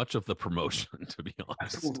through much of the promotion, to be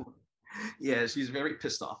honest. Absolutely. Yeah, she's very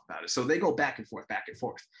pissed off about it. So they go back and forth.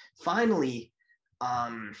 Finally,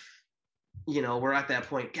 we're at that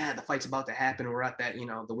point. God, the fight's about to happen. We're at that,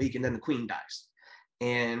 the week, and then the queen dies.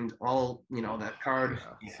 And all, that card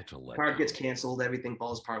gets canceled. Everything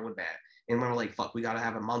falls apart with that. And we're like, fuck, we got to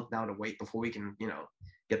have a month now to wait before we can,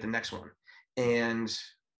 get the next one. And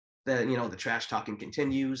the trash talking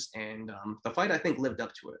continues. And the fight, I think, lived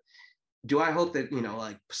up to it. Do I hope that,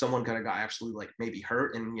 someone kind of got absolutely maybe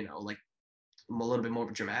hurt and, a little bit more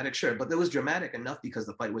dramatic? Sure. But it was dramatic enough because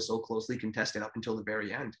the fight was so closely contested up until the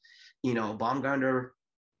very end. Baumgardner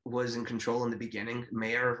was in control in the beginning.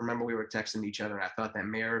 Mayer, remember we were texting each other. And I thought that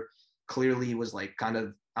Mayer clearly was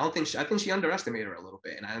I think she underestimated her a little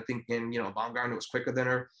bit. And I think, Baumgardner was quicker than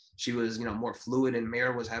her. She was, more fluid, and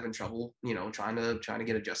Mayer was having trouble, trying to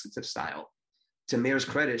get adjusted to the style. To Mayer's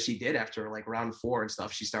credit, she did after round 4 and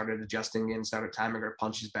stuff. She started adjusting and started timing her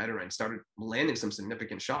punches better and started landing some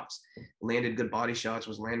significant shots. Landed good body shots,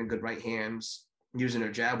 was landing good right hands. using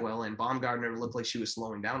her jab well, and Baumgartner looked like she was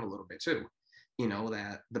slowing down a little bit too.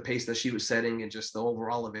 That the pace that she was setting and just the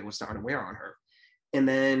overall of it was starting to wear on her. And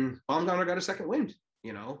then Baumgartner got a second wind,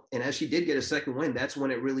 and as she did get a second wind, that's when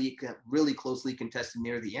it really got really closely contested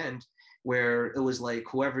near the end, where it was like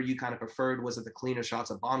whoever you kind of preferred. Was it the cleaner shots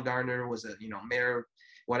of Baumgartner? Was it, Mayer,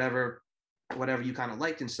 whatever you kind of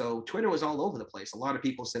liked? And so Twitter was all over the place. A lot of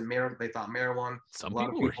people said Mayer, they thought Mayer won. Some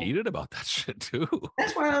people were heated about that shit too.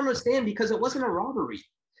 That's why I understand, because it wasn't a robbery.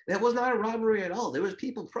 That was not a robbery at all. There was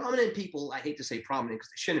prominent people, I hate to say prominent because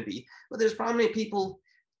they shouldn't be, but there's prominent people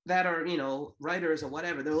that are, writers or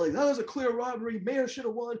whatever. They're like, that was a clear robbery. Mayer should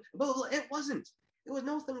have won. Blah, blah, blah. It wasn't. There was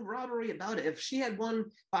nothing robbery about it. If she had won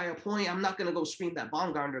by a point, I'm not going to go scream that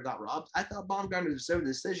Baumgartner got robbed. I thought Baumgartner deserved the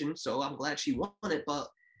decision, so I'm glad she won it, but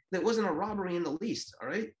there wasn't a robbery in the least, all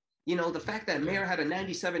right? The fact that Mayer had a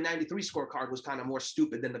 97-93 scorecard was kind of more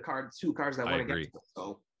stupid than the two cards that went against her.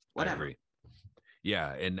 So whatever. I agree.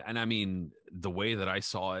 Yeah, and I mean, the way that I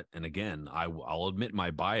saw it, and again, I'll admit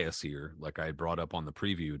my bias here, like I brought up on the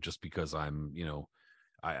preview, just because I'm,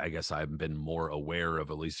 I guess I've been more aware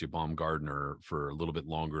of Alicia Baumgartner for a little bit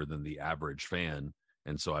longer than the average fan,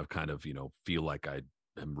 and so I've kind of, feel like I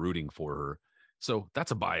am rooting for her. So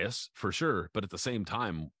that's a bias for sure, but at the same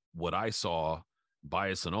time, what I saw,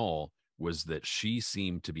 bias and all, was that she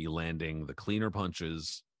seemed to be landing the cleaner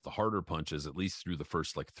punches, the harder punches, at least through the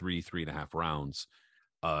first like 3.5 rounds.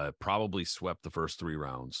 Probably swept the first 3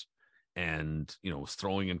 rounds, and was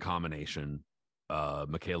throwing in combination.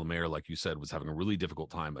 Michaela Mayer, like you said, was having a really difficult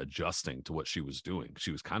time adjusting to what she was doing.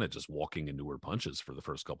 She was kind of just walking into her punches for the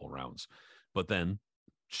first couple of rounds, but then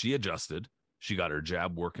she adjusted. She got her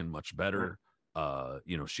jab working much better.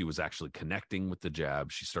 She was actually connecting with the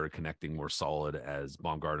jab. She started connecting more solid as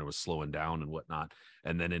Baumgartner was slowing down and whatnot.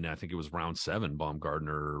 And then I think it was round 7,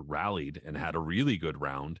 Baumgartner rallied and had a really good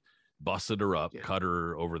round, busted her up, cut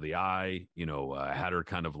her over the eye, had her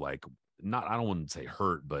kind of like, I don't want to say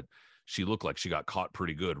hurt, but she looked like she got caught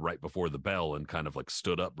pretty good right before the bell and kind of like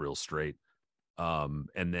stood up real straight. And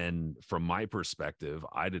then from my perspective,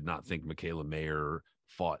 I did not think Michaela Mayer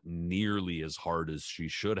fought nearly as hard as she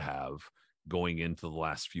should have going into the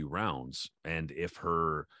last few rounds. And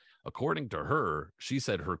according to her, she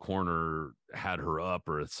said her corner had her up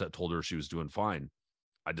or told her she was doing fine.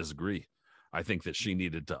 I disagree. I think that she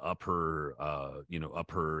needed to up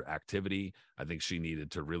her activity. I think she needed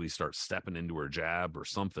to really start stepping into her jab or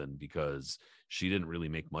something, because she didn't really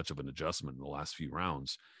make much of an adjustment in the last few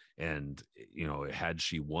rounds. And, had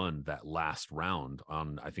she won that last round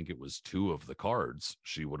on, I think it was 2 of the cards,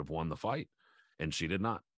 she would have won the fight, and she did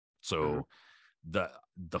not. So the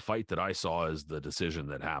fight that I saw is the decision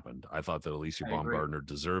that happened. I thought that Alicia Baumgartner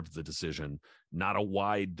deserved the decision, not a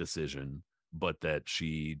wide decision, but that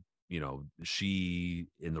she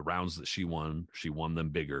in the rounds that she won them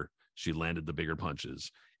bigger. She landed the bigger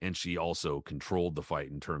punches, and she also controlled the fight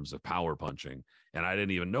in terms of power punching. And I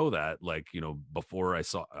didn't even know that,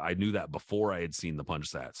 I knew that before I had seen the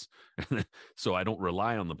punch stats. So I don't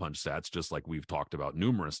rely on the punch stats, just like we've talked about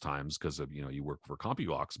numerous times, because of, you work for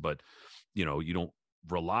CompuBox, but you don't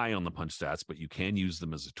rely on the punch stats, but you can use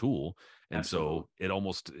them as a tool. And Absolutely.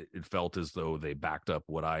 So it felt as though they backed up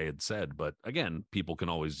what I had said. But again, people can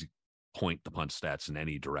always point the punch stats in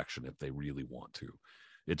any direction if they really want to.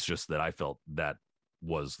 It's just that I felt that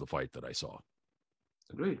was the fight that I saw.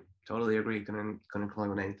 Agreed. Totally agree. Couldn't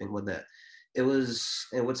claim anything with that. It was,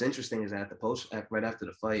 and what's interesting is that right after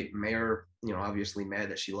the fight, Mayer, obviously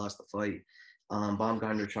mad that she lost the fight.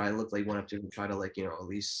 Baumgartner looked like went up to him, try to at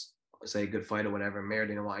least say good fight or whatever. Mayer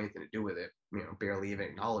didn't want anything to do with it, barely even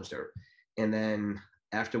acknowledged her. And then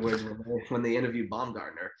afterwards, when they interviewed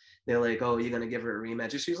Baumgartner, they're like, "Oh, you're gonna give her a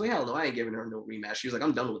rematch?" And she's like, "Hell no, I ain't giving her no rematch." She was like,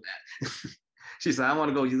 "I'm done with that." She said, I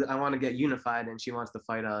want to get unified, and she wants to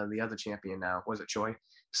fight the other champion now. Was it Choi?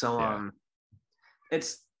 So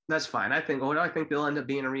that's fine. I think they'll end up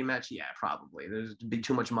being a rematch. Yeah, probably. There's be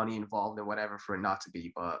too much money involved or whatever for it not to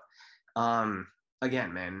be. But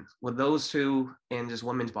again, man, with those two and just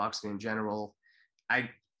women's boxing in general,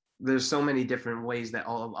 there's so many different ways that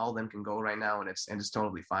all of them can go right now, and it's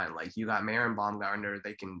totally fine. Like, you got Maren Baumgartner,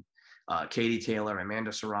 they can Katie Taylor,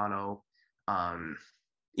 Amanda Serrano,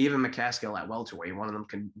 even McCaskill at welterweight. One of them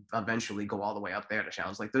can eventually go all the way up there to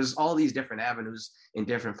challenge. Like, there's all these different avenues and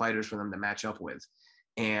different fighters for them to match up with.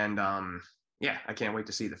 And I can't wait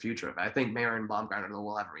to see the future of it. I think Maren Baumgartner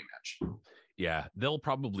will have a rematch. Yeah, they'll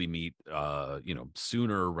probably meet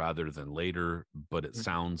sooner rather than later, but it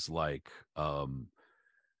sounds like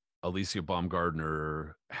Alicia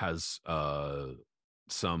Baumgartner has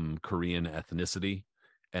some Korean ethnicity,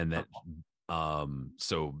 and that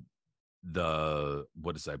so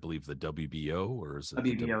what is, I believe, the WBO, or is it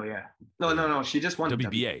WBO? Yeah. No. She just won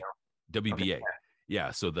WBA. WBO. WBA. Okay.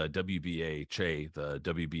 Yeah. So the WBA, the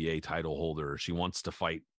WBA title holder, she wants to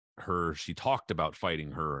fight her. She talked about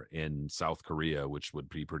fighting her in South Korea, which would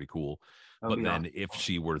be pretty cool. But then if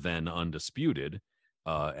she were then undisputed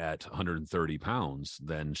at 130 pounds,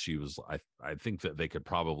 then she was, I think that they could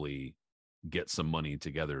probably get some money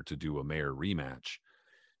together to do a Mayer rematch.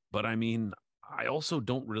 But I mean, I also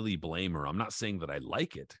don't really blame her. I'm not saying that I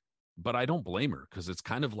like it, but I don't blame her, because it's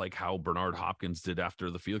kind of like how Bernard Hopkins did after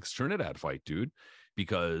the Felix Trinidad fight, dude,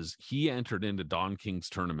 because he entered into Don King's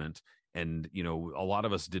tournament. And, you know, a lot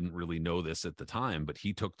of us didn't really know this at the time, but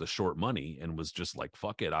he took the short money and was just like,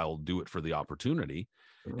 fuck it, I'll do it for the opportunity,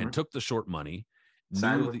 and took the short money,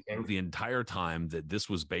 knew the entire time that this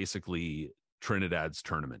was basically Trinidad's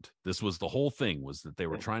tournament. This was the whole thing, was that they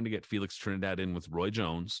were trying to get Felix Trinidad in with Roy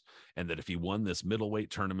Jones, and that if he won this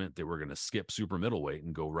middleweight tournament, they were going to skip super middleweight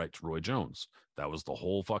and go right to Roy Jones. That was the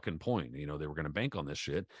whole fucking point. You know, they were going to bank on this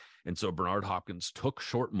shit. And so Bernard Hopkins took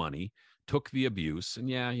short money, took the abuse, and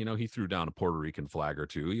yeah, you know, he threw down a Puerto Rican flag or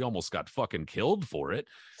two. He almost got fucking killed for it,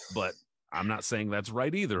 but I'm not saying that's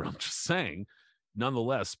right either. I'm just saying,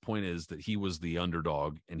 nonetheless, point is that he was the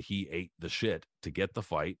underdog, and he ate the shit to get the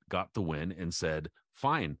fight, got the win, and said,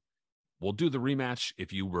 fine, we'll do the rematch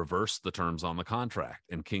if you reverse the terms on the contract.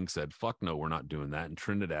 And King said, fuck no, we're not doing that. And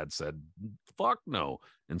Trinidad said, fuck no.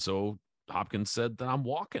 And so Hopkins said that I'm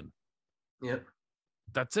walking. Yep.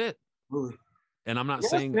 That's it. Really? And I'm not Yes,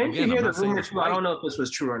 saying, didn't you again, hear I'm the not saying rumor it's too? right. I don't know if this was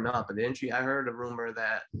true or not, but didn't you? I heard a rumor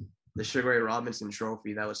that the Sugar Ray Robinson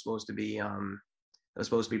trophy that was supposed to be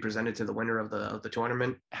presented to the winner of the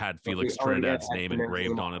tournament had Felix Trinidad's name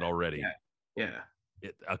engraved on it already. Yeah.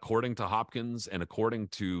 According to Hopkins, and according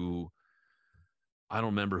to, I don't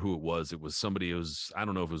remember who it was. It was somebody. It was, I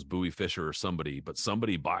don't know if it was Bowie Fisher or somebody, but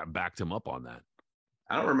somebody backed him up on that.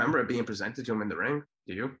 I don't remember it being presented to him in the ring.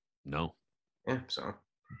 Do you? No. Yeah. So.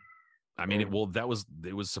 I mean, it was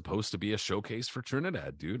supposed to be a showcase for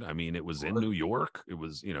Trinidad, dude. I mean, it was in New York. It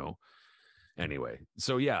was, you know, anyway.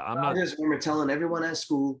 So yeah, I just remember telling everyone at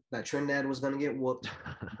school that Trinidad was going to get whooped.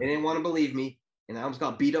 They didn't want to believe me. And I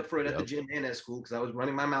got beat up for it at the gym and at school because I was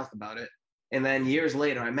running my mouth about it. And then years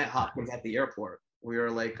later, I met Hopkins at the airport. We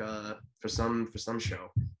were like for some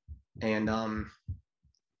show. And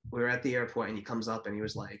we were at the airport, and he comes up and he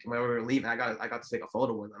was like, when we were leaving, I got to take a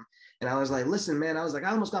photo with him. And I was like, listen, man, I was like, I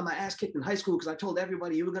almost got my ass kicked in high school because I told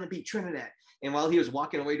everybody you were going to beat Trinidad. And while he was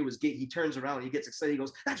walking away to his gate, he turns around and he gets excited. He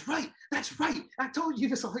goes, that's right. I told you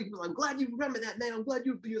this. I'm glad you remember that, man. I'm glad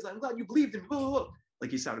you believed in me.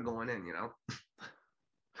 Like he started going in, you know?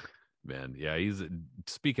 Man, yeah, he's,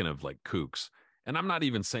 speaking of like kooks, and I'm not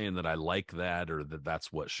even saying that I like that or that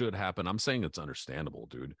that's what should happen. I'm saying it's understandable,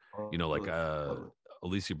 dude. You know, like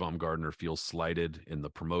Alicia Baumgardner feels slighted in the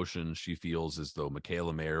promotion. She feels as though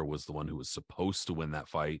Michaela Mayer was the one who was supposed to win that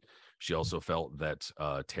fight. She also felt that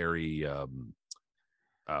Terry,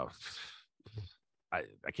 I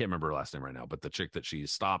can't remember her last name right now, but the chick that she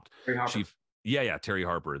stopped, Terry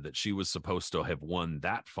Harper, that she was supposed to have won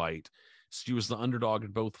that fight. She was the underdog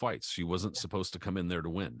in both fights. She wasn't supposed to come in there to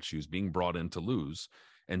win. She was being brought in to lose.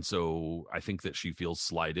 And so I think that she feels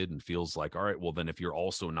slighted and feels like, all right, well, then if you're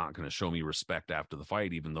also not going to show me respect after the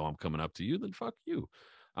fight, even though I'm coming up to you, then fuck you.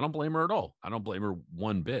 I don't blame her at all. I don't blame her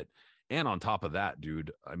one bit. And on top of that,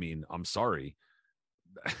 dude, I mean, I'm sorry.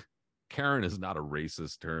 Karen is not a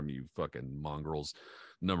racist term, you fucking mongrels.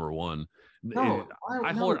 Number one. No,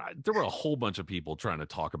 there were a whole bunch of people trying to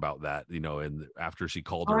talk about that, you know, and after she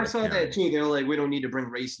called her. I saw Karen, that too. They're like, we don't need to bring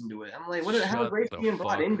race into it. I'm like, how is race being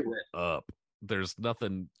brought into it? Up. There's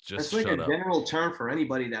nothing. Just that's like shut a general term for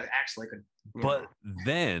anybody that acts like a. But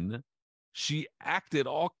then she acted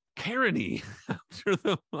all Karen-y after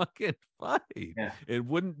the fucking fight. Yeah. It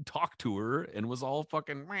wouldn't talk to her and was all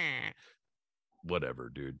fucking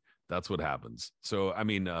whatever, dude. That's what happens. So I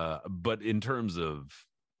mean, but in terms of,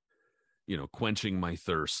 you know, quenching my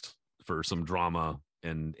thirst for some drama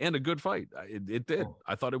and a good fight, it did.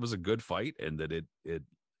 I thought it was a good fight, and that it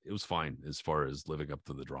was fine as far as living up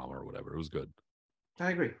to the drama or whatever. It was good.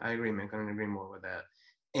 I agree, man. Couldn't agree more with that.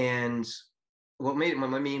 And what made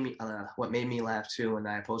me laugh too, and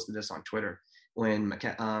I posted this on Twitter when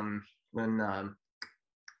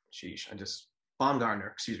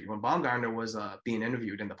Baumgardner was being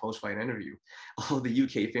interviewed in the post-fight interview, all the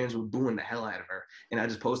UK fans were booing the hell out of her. And I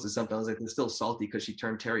just posted something. I was like, they're still salty because she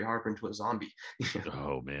turned Terry Harper into a zombie.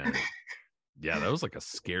 Oh man. Yeah, that was like a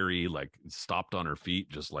scary, like stopped on her feet,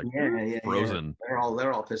 just like frozen. Yeah.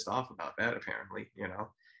 They're all pissed off about that, apparently, you know.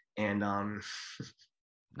 And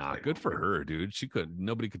Nah, Like, good for her, dude.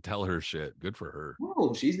 Nobody could tell her shit. Good for her.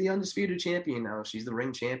 no, she's the undisputed champion now. She's the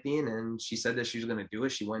ring champion, and she said that she was going to do it.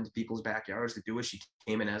 She went to people's backyards to do it. She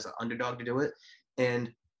came in as an underdog to do it,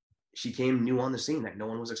 and she came new on the scene that no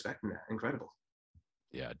one was expecting. That incredible.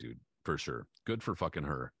 Yeah, dude, for sure. Good for fucking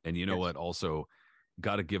her. And you know what? Also,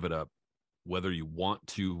 got to give it up, whether you want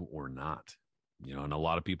to or not. And a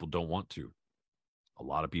lot of people don't want to. A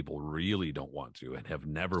lot of people really don't want to and have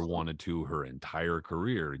never wanted to her entire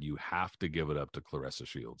career. You have to give it up to Claressa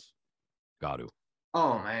Shields. Got to.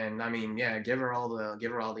 Oh man, I mean, yeah, give her all the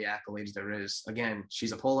accolades there is. Again,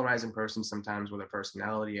 she's a polarizing person sometimes with her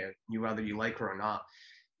personality, and whether you like her or not,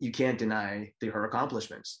 you can't deny her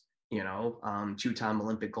accomplishments. Two-time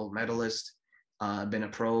Olympic gold medalist, been a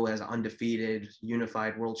pro as an undefeated,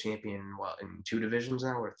 unified world champion, in 2 divisions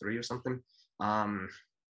now, or 3 or something.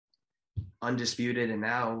 Undisputed, and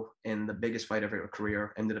now in the biggest fight of her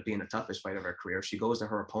career, ended up being the toughest fight of her career. She goes to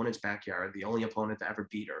her opponent's backyard, the only opponent to ever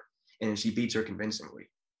beat her, and she beats her convincingly.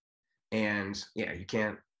 And yeah, you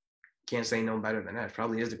can't say no better than that.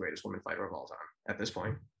 Probably is the greatest woman fighter of all time at this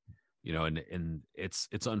point. And it's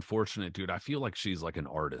unfortunate, dude. I feel like she's like an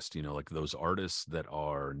artist, like those artists that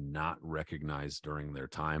are not recognized during their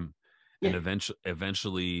time. Yeah. And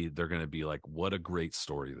eventually they're going to be like, what a great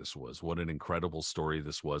story this was. What an incredible story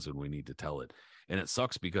this was. And we need to tell it. And it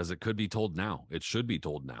sucks because it could be told now. It should be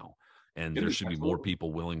told now. And there should be more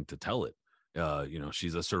people willing to tell it.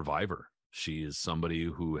 She's a survivor. She is somebody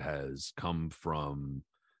who has come from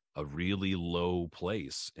a really low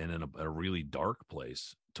place and in a really dark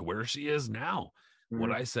place to where she is now. Mm-hmm.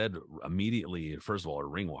 What I said immediately, first of all, her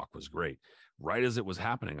ring walk was great. Right as it was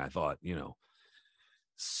happening, I thought,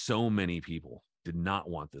 so many people did not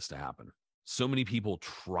want this to happen. So many people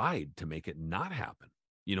tried to make it not happen.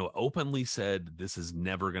 Openly said this is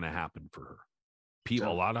never going to happen for her.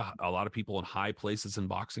 People, a lot of people in high places in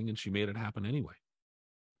boxing, and she made it happen anyway.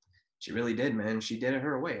 She really did, man. She did it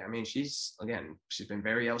her way. I mean, she's been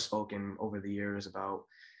very outspoken over the years about,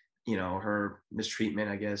 her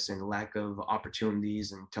mistreatment, I guess, and lack of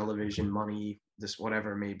opportunities and television money, this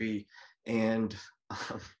whatever it may be. And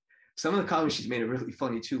some of the comments she's made are really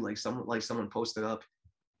funny too. Like someone posted up.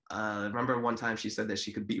 Remember one time she said that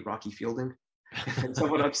she could beat Rocky Fielding, and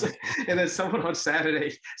someone on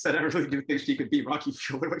Saturday said, "I really do think she could beat Rocky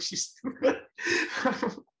Fielding." Like she's.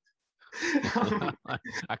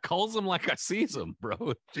 I calls him like I sees him,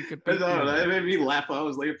 bro. She could. That made me laugh. I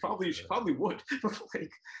was like, she probably would.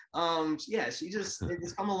 Yeah, it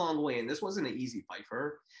just come a long way, and this wasn't an easy fight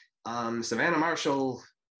for her. Savannah Marshall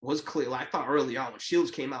was clear. I thought early on when Shields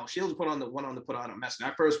came out, Shields put on a mess.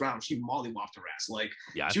 That first round, she mollywopped her ass. Like,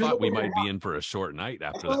 yeah, I thought we might be in for a short night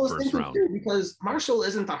after that first round. Too, because Marshall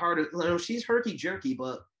isn't the hardest. She's herky jerky,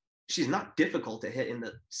 but she's not difficult to hit in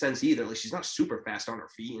the sense either. Like, she's not super fast on her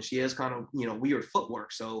feet, and she has kind of weird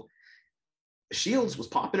footwork. So Shields was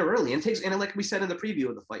popping her early, and like we said in the preview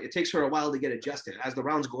of the fight, it takes her a while to get adjusted. As the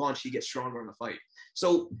rounds go on, she gets stronger in the fight.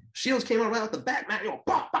 So Shields came around at the back, man,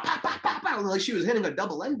 pop, pop, pop, pop, pop, pop, like she was hitting a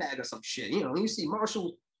double end bag or some shit. You see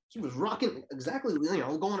Marshall, she was rocking exactly,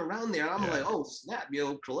 going around there. I'm like, oh snap,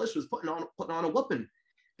 Claressa was putting on a whooping.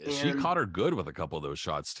 And she caught her good with a couple of those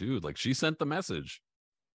shots too. Like, she sent the message.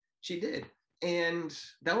 She did. And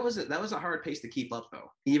that was a hard pace to keep up, though.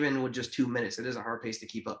 Even with just 2 minutes, it is a hard pace to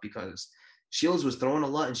keep up because Shields was throwing a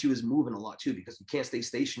lot and she was moving a lot too, because you can't stay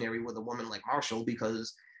stationary with a woman like Marshall,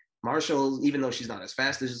 because Marshall, even though she's not as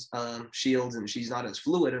fast as Shields and she's not as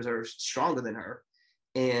fluid as her, stronger than her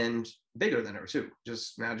and bigger than her too.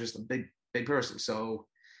 Just a big person. So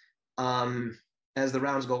as the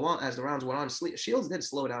rounds went on, Shields did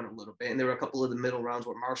slow down a little bit. And there were a couple of the middle rounds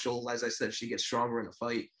where Marshall, as I said, she gets stronger in the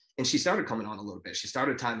fight. And she started coming on a little bit. She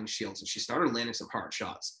started timing Shields and she started landing some hard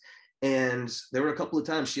shots. And there were a couple of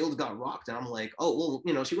times Shields got rocked. And I'm like, oh,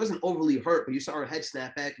 well, she wasn't overly hurt, but you saw her head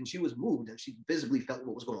snap back and she was moved and she visibly felt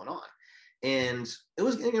what was going on. And it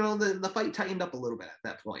was, the fight tightened up a little bit at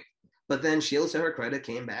that point. But then Shields, to her credit,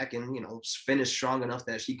 came back and, finished strong enough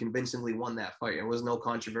that she convincingly won that fight. There was no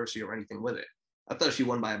controversy or anything with it. I thought she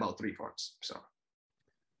won by about 3 points. So.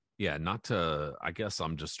 Yeah, I guess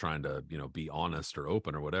I'm just trying to, be honest or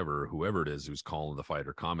open or whatever, whoever it is who's calling the fight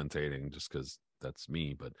or commentating, just because that's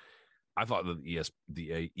me. But I thought that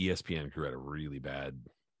the ESPN crew had a really bad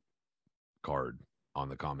card on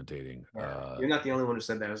the commentating. Yeah. You're not the only one who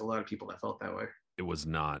said that. There's a lot of people that felt that way. It was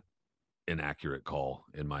not an accurate call,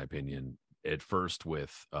 in my opinion. At first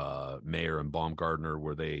with Mayer and Baumgartner,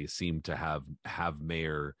 where they seemed to have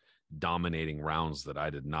Mayer dominating rounds that I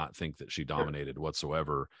did not think that she dominated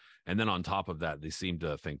whatsoever. And then on top of that, they seemed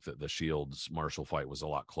to think that the Shields Marshall fight was a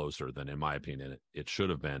lot closer than, in my opinion, it should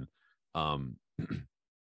have been.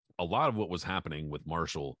 lot of what was happening with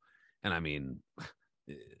Marshall, and I mean,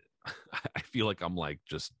 I feel like I'm like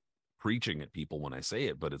just preaching at people when I say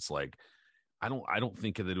it, but it's like, I don't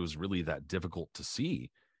think that it was really that difficult to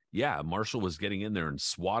see. Yeah, Marshall was getting in there and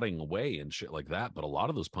swatting away and shit like that, but a lot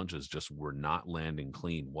of those punches just were not landing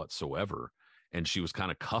clean whatsoever. And she was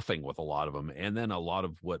kind of cuffing with a lot of them. And then a lot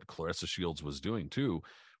of what Claressa Shields was doing too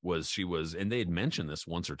was and they had mentioned this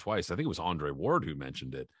once or twice. I think it was Andre Ward who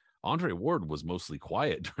mentioned it. Andre Ward was mostly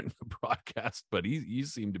quiet during the broadcast, but he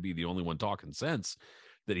seemed to be the only one talking sense.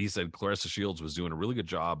 That he said Claressa Shields was doing a really good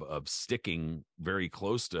job of sticking very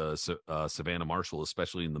close to Savannah Marshall,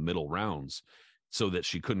 especially in the middle rounds, so that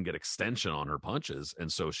she couldn't get extension on her punches.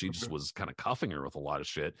 And so she just was kind of cuffing her with a lot of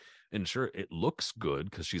shit. And sure, it looks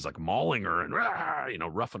good because she's like mauling her and,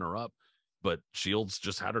 roughing her up. But Shields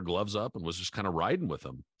just had her gloves up and was just kind of riding with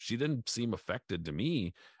them. She didn't seem affected to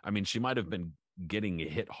me. I mean, she might have been getting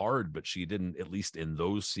hit hard, but she didn't, at least in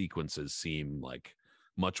those sequences, seem like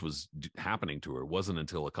much was happening to her. It wasn't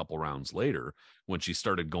until a couple rounds later when she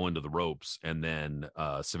started going to the ropes, and then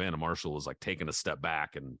Savannah Marshall was like taking a step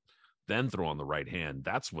back and then throw on the right hand.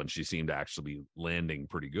 That's when she seemed to actually be landing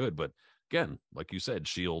pretty good. But again, like you said,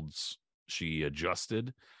 Shields, she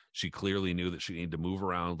adjusted. She clearly knew that she needed to move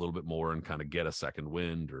around a little bit more and kind of get a second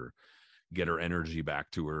wind or get her energy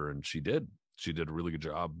back to her. And she did. She did a really good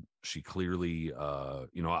job. She clearly,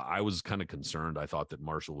 I was kind of concerned. I thought that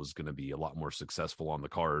Marshall was going to be a lot more successful on the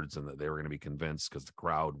cards and that they were going to be convinced because the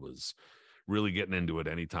crowd was really getting into it.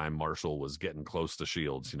 Anytime Marshall was getting close to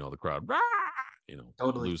Shields, the crowd,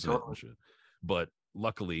 totally losing it and shit. But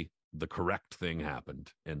luckily, the correct thing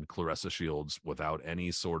happened, and Claressa Shields, without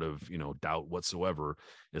any sort of doubt whatsoever,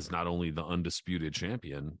 is not only the undisputed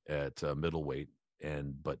champion at middleweight,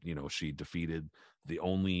 but she defeated the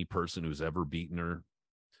only person who's ever beaten her.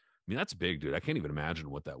 I mean, that's big, dude. I can't even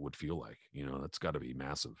imagine what that would feel like. That's got to be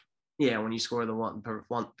massive. Yeah, when you score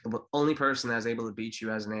the only person that's able to beat you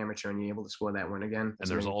as an amateur, and you're able to score that win again. And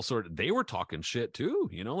there's all sort of, they were talking shit too,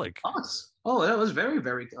 like us. Oh, that was very,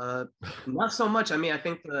 very not so much. I mean, I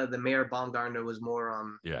think the mayor Baumgartner was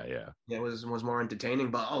more it was more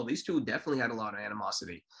entertaining, but these two definitely had a lot of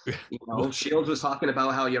animosity. Shields was talking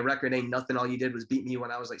about how your record ain't nothing, all you did was beat me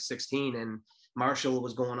when I was like 16, and Marshall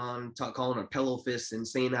was going on calling her pillow fists and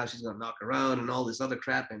saying how she's gonna knock her out and all this other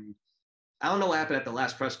crap. And I don't know what happened at the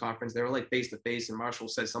last press conference. They were like face to face, and Marshall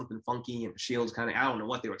said something funky, and Shields I don't know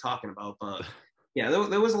what they were talking about, but yeah,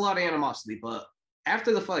 there was a lot of animosity. But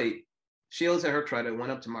after the fight, Shields, at her credit,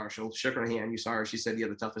 went up to Marshall, shook her hand. You saw her. She said, "You're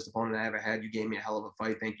the toughest opponent I ever had. You gave me a hell of a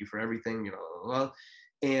fight. Thank you for everything."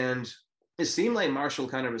 And it seemed like Marshall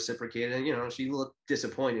kind of reciprocated. She looked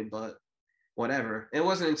disappointed, but whatever. It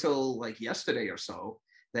wasn't until like yesterday or so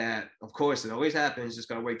that, of course, it always happens. Just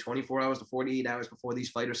gotta wait 24 hours to 48 hours before these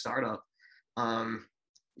fighters start up.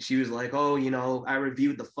 She was like, I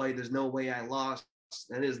reviewed the fight. There's no way I lost.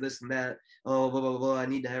 That is this and that. Oh, blah, blah, blah. I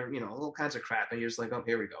need to have, all kinds of crap. And you're just like, oh,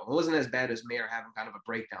 here we go. It wasn't as bad as Mayer having kind of a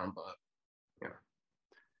breakdown, but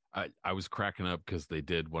I was cracking up because they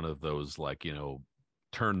did one of those, like,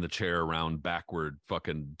 turn the chair around backward,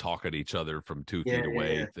 fucking talk at each other from 2 feet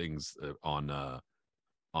away things on the,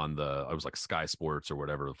 I was like Sky Sports or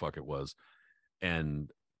whatever the fuck it was.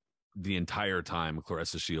 And the entire time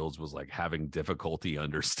Claressa Shields was like having difficulty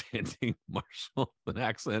understanding Marshall an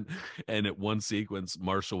accent, and at one sequence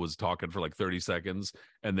Marshall was talking for like 30 seconds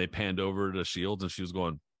and they panned over to Shields and she was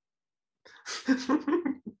going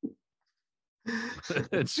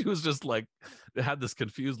and she was just like, had this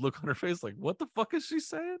confused look on her face, like, what the fuck is she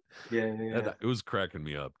saying? Yeah. It was cracking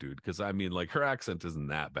me up, dude, because I mean, like, her accent isn't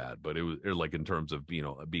that bad, but it was like in terms of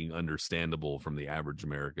being understandable from the average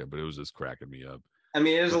American, but it was just cracking me up. I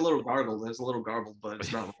mean, it is a little garbled. It's a little garbled, but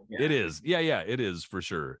it's not. Yeah. It is. Yeah, it is for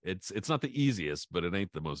sure. It's not the easiest, but it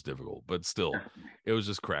ain't the most difficult. But still, it was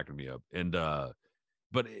just cracking me up. And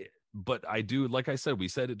but I do, like I said, we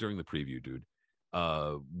said it during the preview, dude.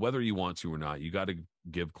 Whether you want to or not, you got to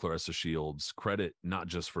give Claressa Shields credit, not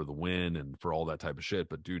just for the win and for all that type of shit,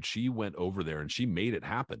 but dude, she went over there and she made it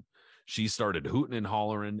happen. She started hooting and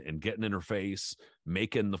hollering and getting in her face,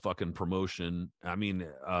 making the fucking promotion. I mean,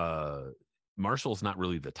 Marshall's not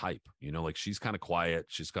really the type, like, she's kind of quiet.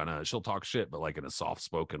 She'll talk shit, but like in a soft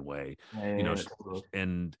spoken way,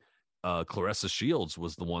 and Claressa Shields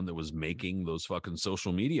was the one that was making those fucking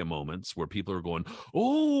social media moments where people are going,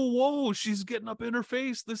 oh, whoa, she's getting up in her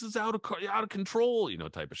face. This is out of control,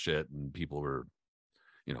 type of shit. And people were,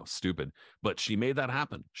 stupid, but she made that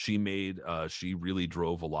happen. She really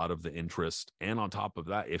drove a lot of the interest. And on top of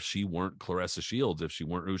that, if she weren't Claressa Shields, if she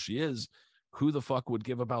weren't who she is, who the fuck would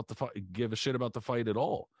give a shit about the fight at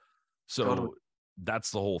all? So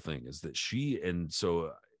that's the whole thing, is that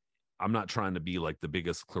so I'm not trying to be like the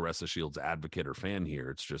biggest Clarissa Shields advocate or fan here.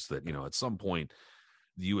 It's just that, at some point,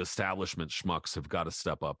 you establishment schmucks have got to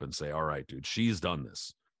step up and say, all right, dude, she's done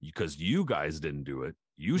this because you guys didn't do it.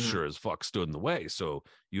 You sure as fuck stood in the way. So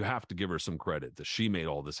you have to give her some credit that she made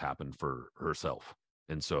all this happen for herself.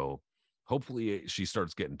 And so hopefully she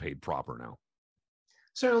starts getting paid proper now.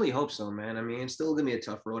 Certainly hope so, man. I mean, it's still gonna be a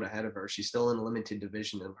tough road ahead of her. She's still in a limited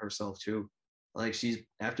division of herself too. Like she's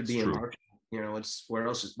after being marked, it's where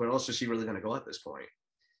else is she really gonna go at this point?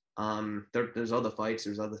 There's other fights,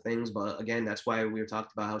 there's other things, but again, that's why we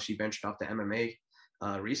talked about how she ventured off to MMA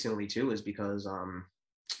recently too, is because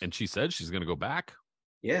and she said she's gonna go back.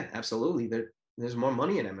 Yeah, absolutely. There's more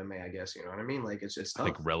money in MMA, I guess. You know what I mean? Like it's tough. I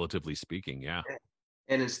think relatively speaking, yeah.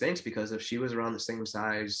 And it stinks because if she was around the same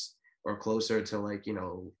size or closer to like,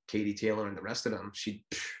 Katie Taylor and the rest of them,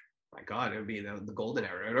 my God, it would be the golden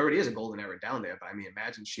era. It already is a golden era down there, but I mean,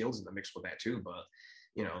 imagine Shields in the mix with that too. But,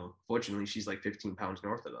 fortunately, she's like 15 pounds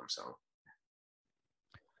north of them. So.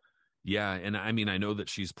 Yeah. And I mean, I know that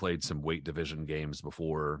she's played some weight division games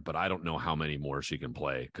before, but I don't know how many more she can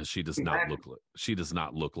play because she does not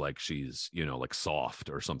look like she's, like soft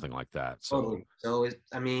or something like that. So, totally. So, it's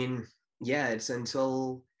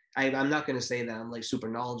until I'm not going to say that I'm like super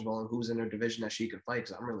knowledgeable on who's in her division that she could fight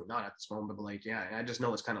because I'm really not at this moment. But like, yeah, I just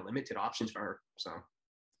know it's kind of limited options for her. So,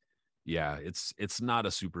 yeah, it's not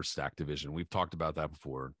a super stacked division. We've talked about that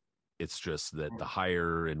before. It's just that the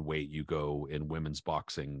higher in weight you go in women's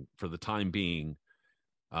boxing, for the time being,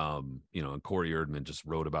 and Corey Erdman just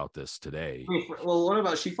wrote about this today. Well, what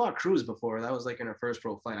about she fought Cruz before? That was like in her first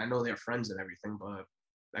pro fight. I know they're friends and everything, but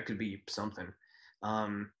that could be something.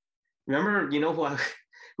 Remember,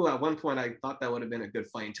 who at one point I thought that would have been a good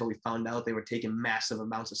fight until we found out they were taking massive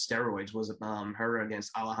amounts of steroids. Was her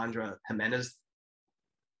against Alejandra Jimenez?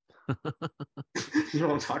 You know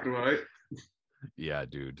what I'm talking about, right? Yeah,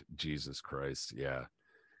 dude. Jesus Christ. Yeah.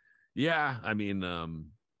 Yeah. I mean,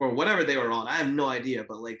 or whatever they were on. I have no idea,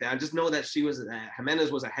 but like I just know that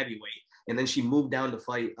Jimenez was a heavyweight, and then she moved down to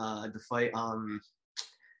fight the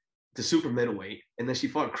super middleweight, and then she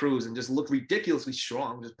fought Cruz and just looked ridiculously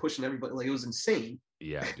strong, just pushing everybody. Like it was insane.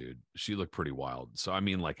 Yeah, dude. She looked pretty wild. So I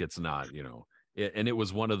mean, like it's not, and it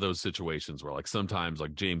was one of those situations where like sometimes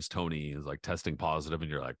like James Toney is like testing positive and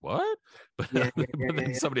you're like, what? But, then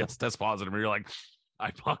somebody else tests positive and you're like,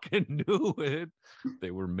 I fucking knew it. They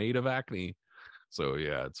were made of acne. So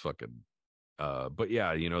yeah, it's fucking but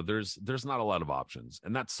yeah, there's not a lot of options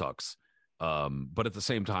and that sucks. But at the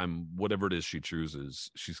same time, whatever it is she chooses,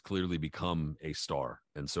 she's clearly become a star.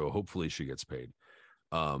 And so hopefully she gets paid.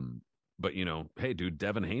 But hey dude,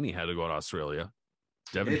 Devin Haney had to go to Australia.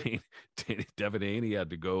 Devin Haney had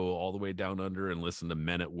to go all the way down under and listen to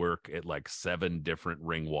Men at Work at like 7 different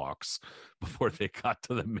ring walks before they got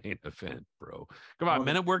to the main event, bro. Come on,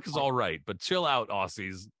 Men at Work is all right, but chill out,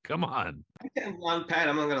 Aussies. Come on. Pat,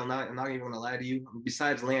 I'm not even gonna lie to you.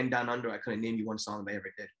 Besides Land Down Under, I couldn't name you one song they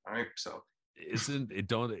ever did. All right, so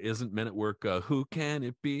isn't Men at Work? Who can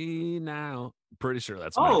it be now? Pretty sure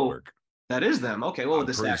that's Men at Work. That is them. Okay, well, I'm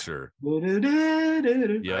pretty sure.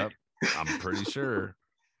 Yep, I'm pretty sure.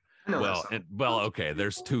 Okay.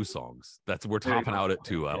 There's 2 songs. We're topping out at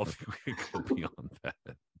 2. I don't think we can go beyond that.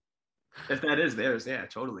 If that is theirs, yeah,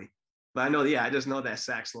 totally. But I know, I just know that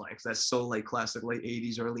sax line because that's so like classic late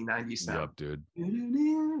 80s, early 90s sound. Yep, dude.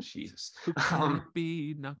 Jesus.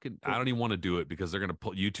 Be knocking. I don't even want to do it because they're gonna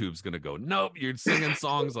pull. YouTube's gonna go, nope, you're singing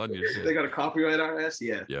songs on your shit. They got a copyright our ass.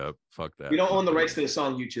 Yeah. Yep. Fuck that. We don't own the rights to the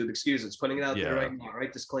song. YouTube, excuse us. Putting it out there right now.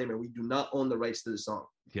 Right, disclaimer: we do not own the rights to the song.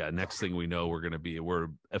 Yeah. Next thing we know, we're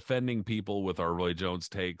offending people with our Roy Jones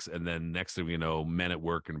takes, and then next thing we know, Men at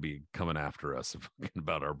Work gonna be coming after us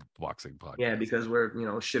about our boxing podcast. Yeah, because we're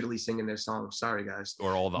shittily singing their songs. Sorry, guys.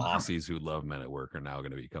 Or all the Aussies who love Men at Work are now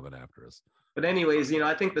gonna be coming after us. But anyways,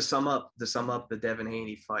 I think to sum up the Devin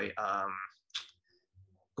Haney fight,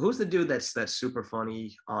 who's the dude that's super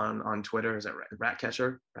funny on Twitter? Is that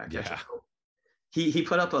Ratcatcher? Yeah. He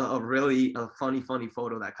put up a really funny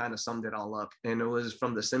photo that kind of summed it all up, and it was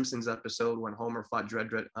from the Simpsons episode when Homer fought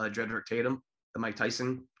Dredrick Tatum, the Mike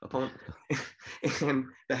Tyson opponent, and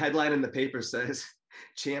the headline in the paper says,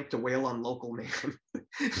 "Champ to wail on local man."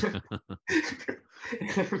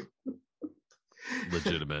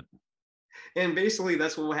 Legitimate. And basically,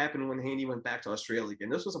 that's what happened when Haney went back to Australia again.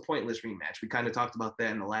 This was a pointless rematch. We kind of talked about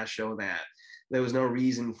that in the last show, that there was no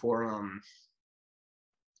reason for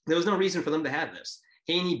them to have this.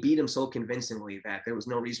 Haney beat him so convincingly that there was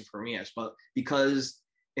no reason for a rematch. But because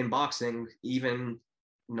in boxing, even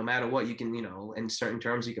no matter what, you can, in certain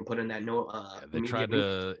terms, you can put in that they tried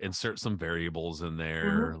to insert some variables in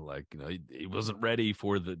there, like he wasn't ready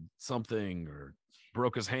for the something, or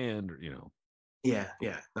broke his hand, Yeah.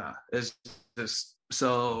 Nah, it's just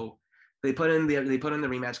so they put in the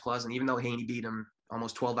rematch clause, and even though Haney beat him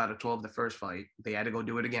almost 12 out of 12 the first fight, they had to go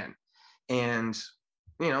do it again. And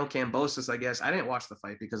Kambosos, I guess I didn't watch the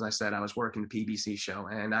fight because I said I was working the PBC show,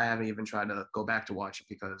 and I haven't even tried to go back to watch it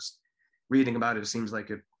because reading about it seems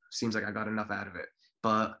like I got enough out of it.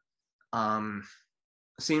 But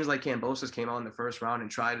it seems like Kambosos came out in the first round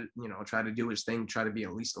and tried to do his thing, try to be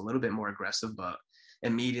at least a little bit more aggressive, but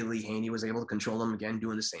immediately Haney was able to control him again,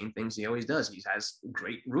 doing the same things he always does. He has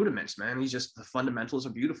great rudiments, man. He's just, the fundamentals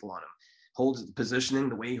are beautiful on him. Holds the positioning,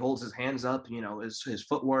 the way he holds his hands up, his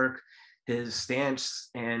footwork, his stance,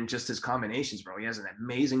 and just his combinations, bro. He has an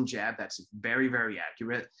amazing jab that's very, very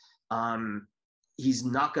accurate. He's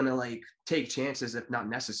not going to take chances if not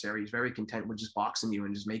necessary. He's very content with just boxing you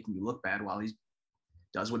and just making you look bad while he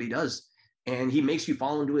does what he does. And he makes you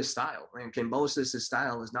fall into his style. And Kambosos, his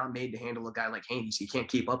style is not made to handle a guy like Haney. He can't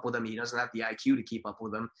keep up with him. He doesn't have the IQ to keep up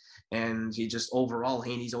with him. And he just, overall,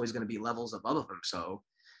 Haney's always going to be levels above him. So,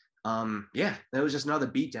 that was just another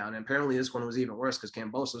beatdown. And apparently this one was even worse because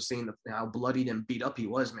Kambosos, seeing how bloodied and beat up he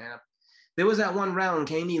was, man. There was that one round,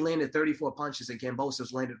 Haney landed 34 punches and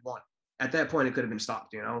Kambosos landed 1. At that point, it could have been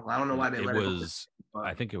stopped, I don't know why they let it.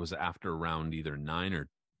 I think it was after round either 9 or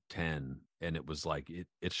 10, and it was like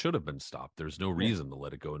it should have been stopped. There's no reason to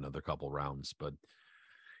let it go another couple rounds. But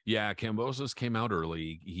yeah, Kambosos came out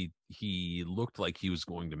early. He looked like he was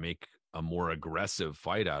going to make a more aggressive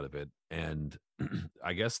fight out of it. And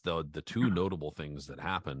I guess the two notable things that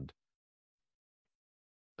happened,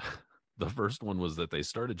 the first one was that they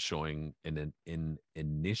started showing an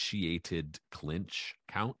initiated clinch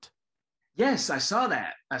count. Yes, I saw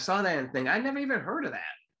that. Thing. I never even heard of that.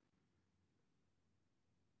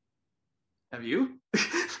 Have you?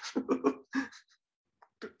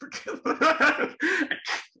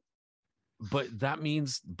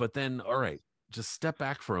 But then, all right, just step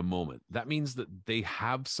back for a moment. That means that they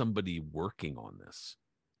have somebody working on this,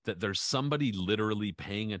 that there's somebody literally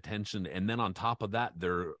paying attention. And then on top of that,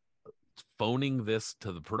 they're phoning this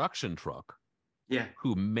to the production truck. Yeah.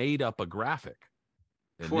 Who made up a graphic.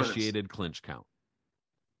 Initiated clinch count.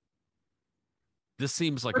 This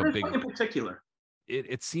seems like a big, in particular.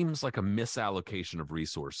 It seems like a misallocation of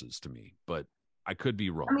resources to me, but I could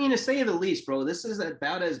be wrong. I mean, to say the least, bro, this is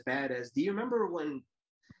about as bad as. Do you remember when?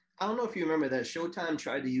 I don't know if you remember that Showtime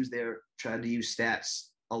tried to use stats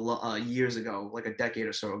years ago, like a decade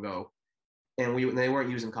or so ago, and they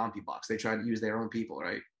weren't using CompuBox. They tried to use their own people,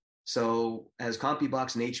 right? So as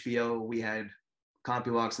CompuBox and HBO, we had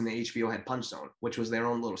CompuBox and the HBO had Punch Zone, which was their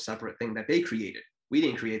own little separate thing that they created. We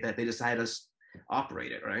didn't create that. They just had us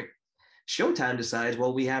operate it, right? Showtime decides,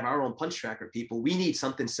 well, we have our own punch tracker people. We need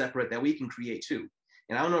something separate that we can create too.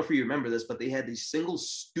 And I don't know if you remember this, but they had the single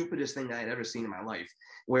stupidest thing I had ever seen in my life,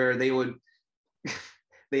 where they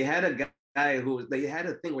had a guy they had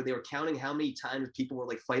a thing where they were counting how many times people were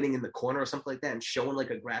fighting in the corner or something like that and showing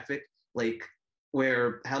a graphic,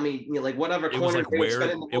 where how many, whatever corner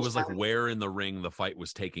it was where in the ring the fight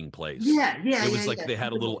was taking place. It was they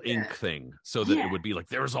had a little ink thing so that it would be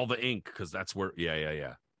there's all the ink because that's where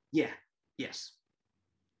yes,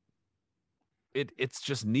 it's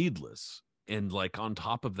just needless. And on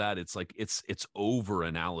top of that, it's it's over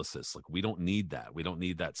analysis. We don't need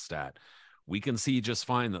that stat. We can see just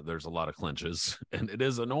fine that there's a lot of clinches and it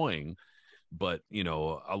is annoying. But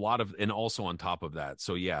a lot of, and also on top of that,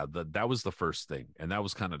 so yeah, that was the first thing, and that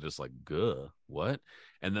was kind of just what?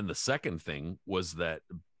 And then the second thing was that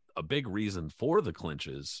a big reason for the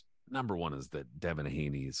clinches, number one, is that Devin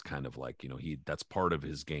Haney is kind of that's part of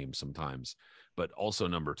his game sometimes, but also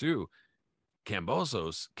number two,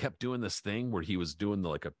 Kambosos kept doing this thing where he was doing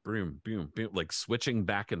a boom, boom, boom, switching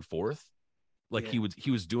back and forth, he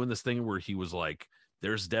was doing this thing where he was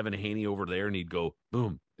there's Devin Haney over there, and he'd go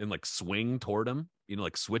boom and swing toward him,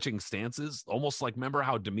 switching stances, almost remember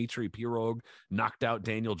how Dmitry Pirog knocked out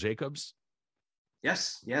Daniel Jacobs?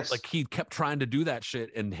 Yes. He kept trying to do that shit,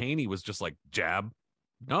 and Haney was just jab,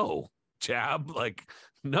 no, jab,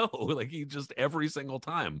 no, he just every single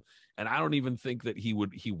time. And I don't even think that he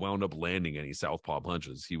wound up landing any southpaw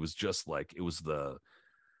punches. He was just he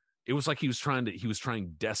was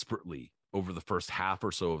trying desperately over the first half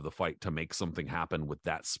or so of the fight to make something happen with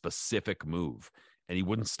that specific move, and he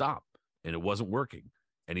wouldn't stop, and it wasn't working,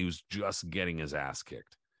 and he was just getting his ass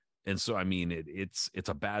kicked. And so, I mean, it's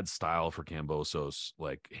a bad style for Kambosos,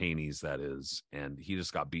 Haney's, that is, and he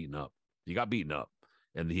just got beaten up. He got beaten up,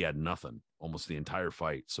 and he had nothing almost the entire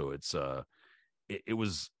fight. So it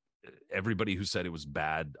was, everybody who said it was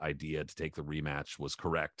bad idea to take the rematch was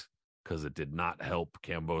correct. because it did not help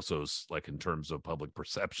Kambosos, like in terms of public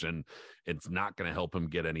perception. It's not going to help him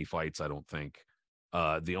get any fights, I don't think.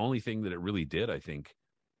 The only thing that it really did, I think,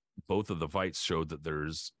 both of the fights showed that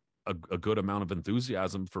there's a good amount of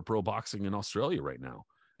enthusiasm for pro boxing in Australia right now,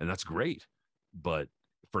 and that's great. But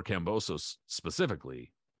for Kambosos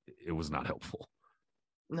specifically, it was not helpful.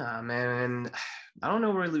 Nah, man, and I don't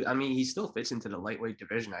know really. I mean, he still fits into the lightweight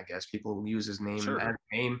division, I guess. People use his name Sure. as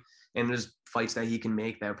a name, and there's fights that he can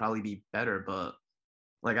make that would probably be better. But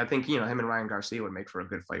like, I think him and Ryan Garcia would make for a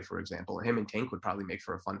good fight, for example. Him and Tank would probably make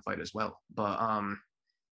for a fun fight as well. But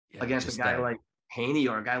against a guy like Haney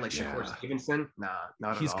or a guy like Shakur Stevenson, nah,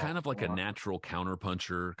 not he's at all. kind of like a natural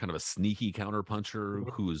counterpuncher, kind of a sneaky counterpuncher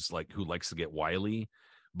who likes to get wily.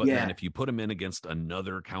 But then if you put him in against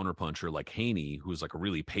another counterpuncher like Haney, who's like a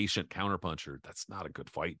really patient counterpuncher, that's not a good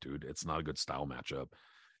fight, dude. It's not a good style matchup.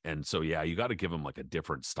 And so, you got to give him like a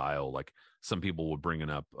different style. Like some people would bring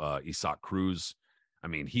up Isaac Cruz. I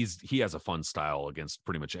mean, he has a fun style against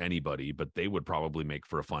pretty much anybody, but they would probably make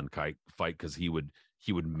for a fun fight because he would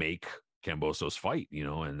make Kambosos fight,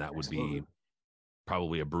 and that would be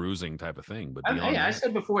probably a bruising type of thing. But I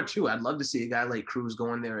said before too, I'd love to see a guy like Cruz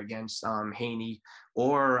going there against Haney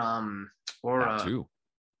or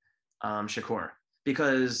Shakur,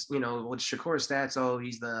 because with Shakur's stats,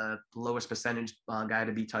 he's the lowest percentage guy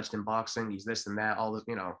to be touched in boxing. He's this and that, all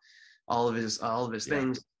of his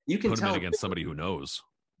things. You can put him in against somebody who knows.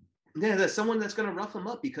 Yeah, there's someone that's going to rough him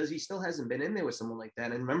up because he still hasn't been in there with someone like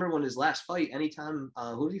that. And remember when his last fight, anytime,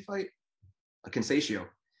 who did he fight? Conceição.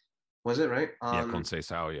 Was it right?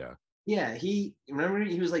 Conceição, yeah. Yeah, he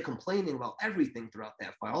was like complaining about everything throughout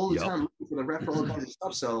that fight, all the time looking for the ref for all kinds of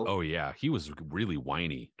stuff. So, he was really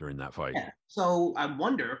whiny during that fight. Yeah. So I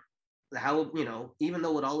wonder how, even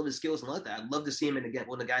though with all of his skills and like that, I'd love to see him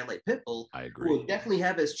with a guy like Pitbull. I agree. Who will definitely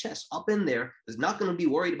have his chest up in there. Is not going to be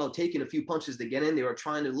worried about taking a few punches to get in there or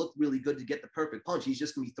trying to look really good to get the perfect punch. He's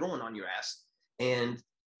just going to be throwing on your ass and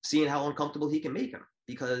seeing how uncomfortable he can make him.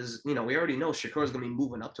 Because, we already know Shakur is going to be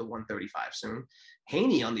moving up to 135 soon.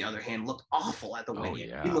 Haney, on the other hand, looked awful at the weigh-in.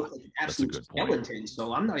 Yeah. He looked like an absolute skeleton.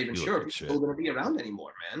 So I'm not even sure if he's still going to be around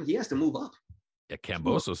anymore, man. He has to move up. Yeah,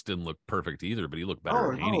 Kambosos didn't look perfect either, but he looked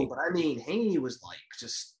better than Haney. But I mean, Haney was like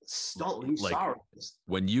just sorry.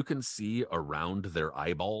 When you can see around their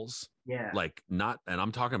eyeballs, like not, and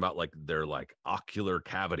I'm talking about like their like ocular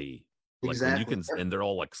cavity, like when you can, and they're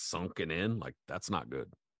all like sunken in, like that's not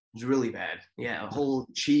good. It's really bad. Yeah, whole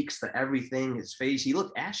cheeks, the everything, his face. He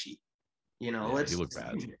looked ashy. he looked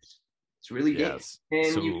bad. It's really bad.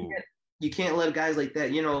 And you can't let guys like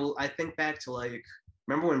that. I think back to like,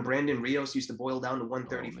 remember when Brandon Rios used to boil down to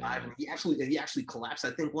 135 and he actually collapsed,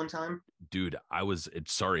 I think, one time? Dude,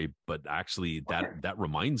 sorry, but actually that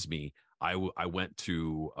reminds me, I went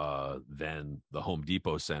to then the Home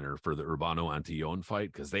Depot Center for the Urbano Antillon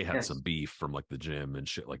fight because they had some beef from like the gym and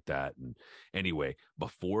shit like that. And anyway,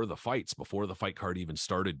 before the fight card even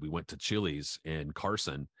started, we went to Chili's in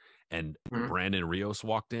Carson and Brandon Rios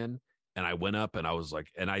walked in and I went up and I was like,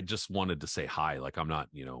 and I just wanted to say hi. Like I'm not,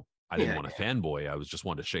 I didn't want to fanboy. I was just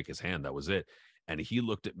wanted to shake his hand. That was it. And he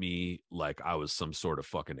looked at me like I was some sort of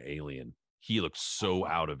fucking alien. He looked so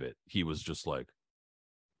out of it. He was just like,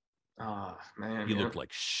 oh man, he looked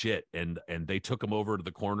like shit. And they took him over to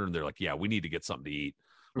the corner and they're like, yeah, we need to get something to eat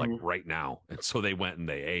like right now. And so they went and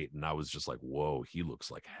they ate. And I was just like, whoa, he looks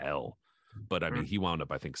like hell. But I mean, he wound up,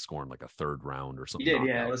 I think, scoring like a third round or something. He did,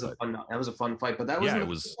 yeah. It was a fun fight. But that was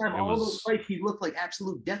all those fights he looked like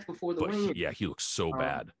absolute death before the weigh-in. Yeah, he looked so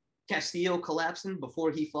bad. Castillo collapsing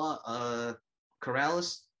before he fought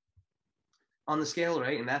Corrales on the scale,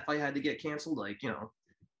 right? And that fight had to get canceled,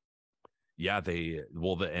 Yeah,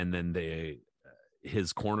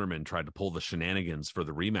 his cornerman tried to pull the shenanigans for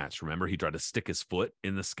the rematch. Remember, he tried to stick his foot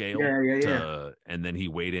in the scale. And then he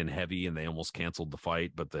weighed in heavy and they almost canceled the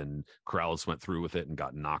fight. But then Corrales went through with it and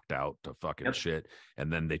got knocked out to fucking shit.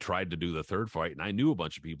 And then they tried to do the third fight. And I knew a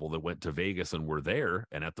bunch of people that went to Vegas and were there.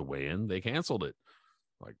 And at the weigh-in, they canceled it.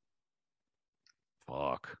 Like,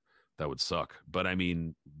 fuck, that would suck. But I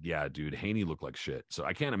mean, yeah, dude, Haney looked like shit. So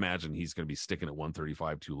I can't imagine he's going to be sticking at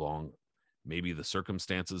 135 too long. Maybe the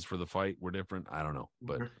circumstances for the fight were different. I don't know,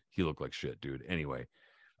 but he looked like shit, dude. Anyway,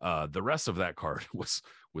 the rest of that card was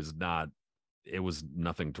not. It was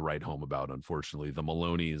nothing to write home about. Unfortunately, the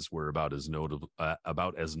Maloney's were about as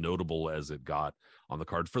notable as it got on the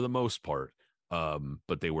card for the most part.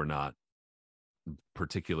 But they were not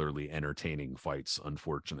particularly entertaining fights.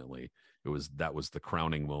 Unfortunately, that was the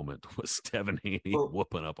crowning moment was Devin Haney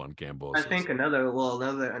whooping up on Kambosos. I think another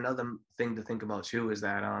thing to think about too is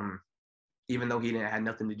that even though he had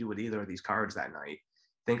nothing to do with either of these cards that night,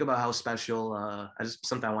 think about how special.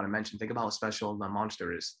 Something I want to mention. Think about how special the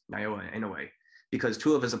monster is, Naoya, in a way, because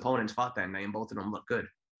 2 of his opponents fought that night, and both of them looked good.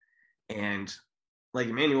 And like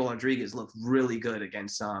Emmanuel Rodriguez looked really good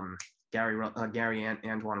against Antoine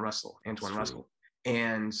Russell.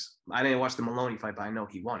 And I didn't watch the Maloney fight, but I know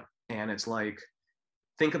he won. And it's like,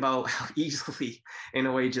 think about how easily, in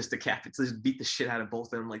a way, just beat the shit out of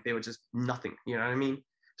both of them. Like they were just nothing. You know what I mean?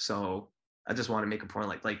 So I just want to make a point,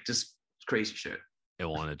 like just crazy shit.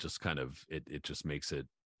 And it just kind of it just makes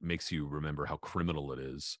you remember how criminal it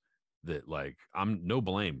is that, like, I'm no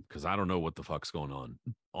blame, because I don't know what the fuck's going on.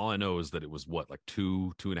 All I know is that it was like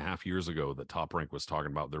 2.5 years ago that Top Rank was talking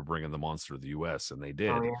about they're bringing the monster to the US, and they did.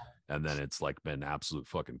 Oh, yeah. And then it's like been absolute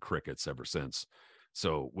fucking crickets ever since.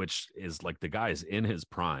 So, which is like, the guy's in his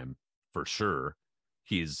prime for sure.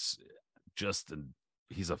 He's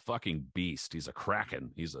a fucking beast. He's a kraken.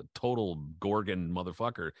 He's a total Gorgon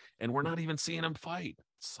motherfucker, and we're not even seeing him fight.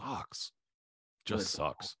 Sucks. Just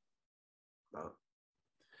sucks.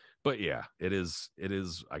 But yeah, it is,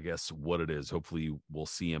 I guess, what it is. Hopefully we'll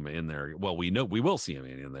see him in there. Well, we know we will see him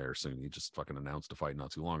in there soon. He just fucking announced a fight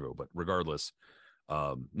not too long ago. But regardless,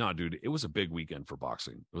 dude, it was a big weekend for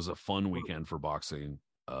boxing. It was a fun weekend for boxing.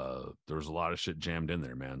 There was a lot of shit jammed in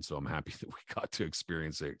there, man. So I'm happy that we got to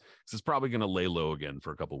experience it. It's probably going to lay low again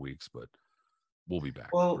for a couple of weeks, but we'll be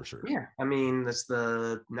back for sure. Yeah, I mean, that's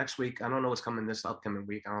the next week. I don't know what's coming this upcoming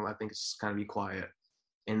week. I think it's going to be quiet.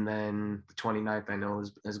 And then the 29th, I know,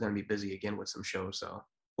 is going to be busy again with some shows. So,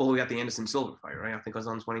 we got the Anderson Silva fight, right? I think it was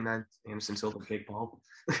on the 29th. Anderson Silva, Jake Paul.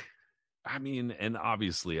 I mean, and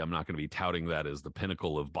obviously, I'm not going to be touting that as the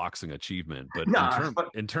pinnacle of boxing achievement, but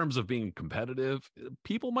in terms of being competitive,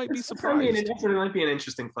 people might be surprised. I mean, it definitely might be an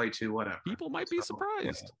interesting fight too. Whatever. People might be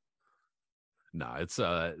surprised. No, it's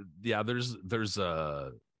there's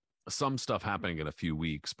some stuff happening in a few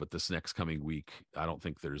weeks, but this next coming week, I don't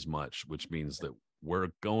think there's much, which means that we're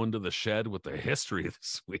going to the shed with the history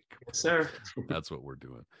this week. Yes, sir. That's what we're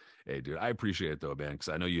doing. Hey, dude, I appreciate it though, man, because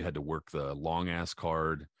I know you had to work the long ass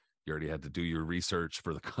card. You already had to do your research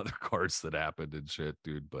for the other cards that happened and shit,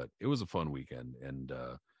 dude. But it was a fun weekend, and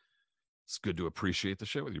it's good to appreciate the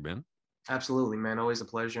shit with you, man. Absolutely, man. Always a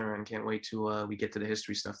pleasure, and can't wait to we get to the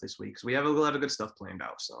history stuff this week, because we have a lot of good stuff planned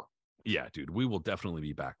out. So yeah, dude, we will definitely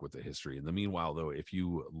be back with the history. In the meanwhile, though, if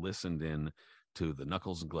you listened in to the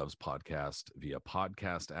Knuckles and Gloves podcast via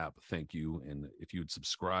podcast app, thank you. And if you'd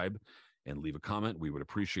subscribe and leave a comment, we would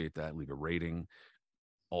appreciate that. Leave a rating.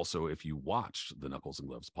 Also, if you watched the Knuckles and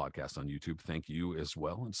Gloves podcast on YouTube, thank you as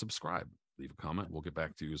well, and subscribe. Leave a comment. We'll get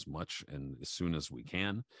back to you as much and as soon as we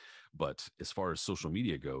can. But as far as social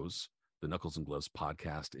media goes, the Knuckles and Gloves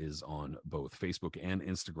podcast is on both Facebook and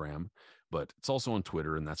Instagram, but it's also on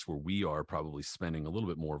Twitter, and that's where we are probably spending a little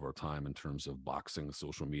bit more of our time in terms of boxing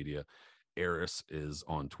social media. Eris is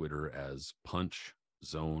on Twitter as Punch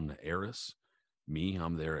Zone Eris. Me,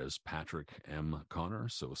 I'm there as Patrick M. Connor.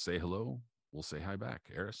 So say hello. We'll say hi back.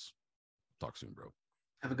 Eris, talk soon, bro.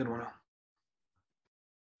 Have a good one.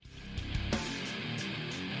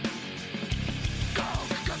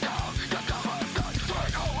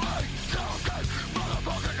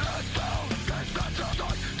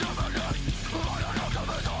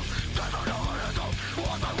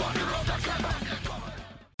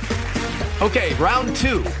 Okay, round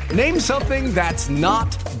 2. Name something that's not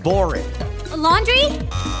boring. A laundry?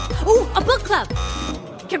 Ooh, a book club.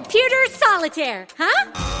 Computer solitaire,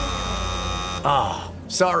 huh? Ah, oh,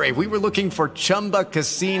 sorry, we were looking for Chumba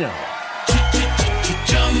Casino.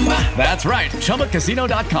 That's right,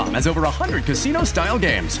 ChumbaCasino.com has over 100 casino-style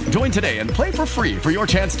games. Join today and play for free for your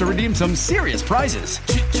chance to redeem some serious prizes.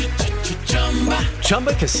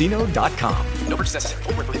 ChumbaCasino.com. No purchase necessary.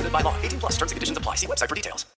 Void where prohibited by law. 18+ terms and conditions apply. See website for details.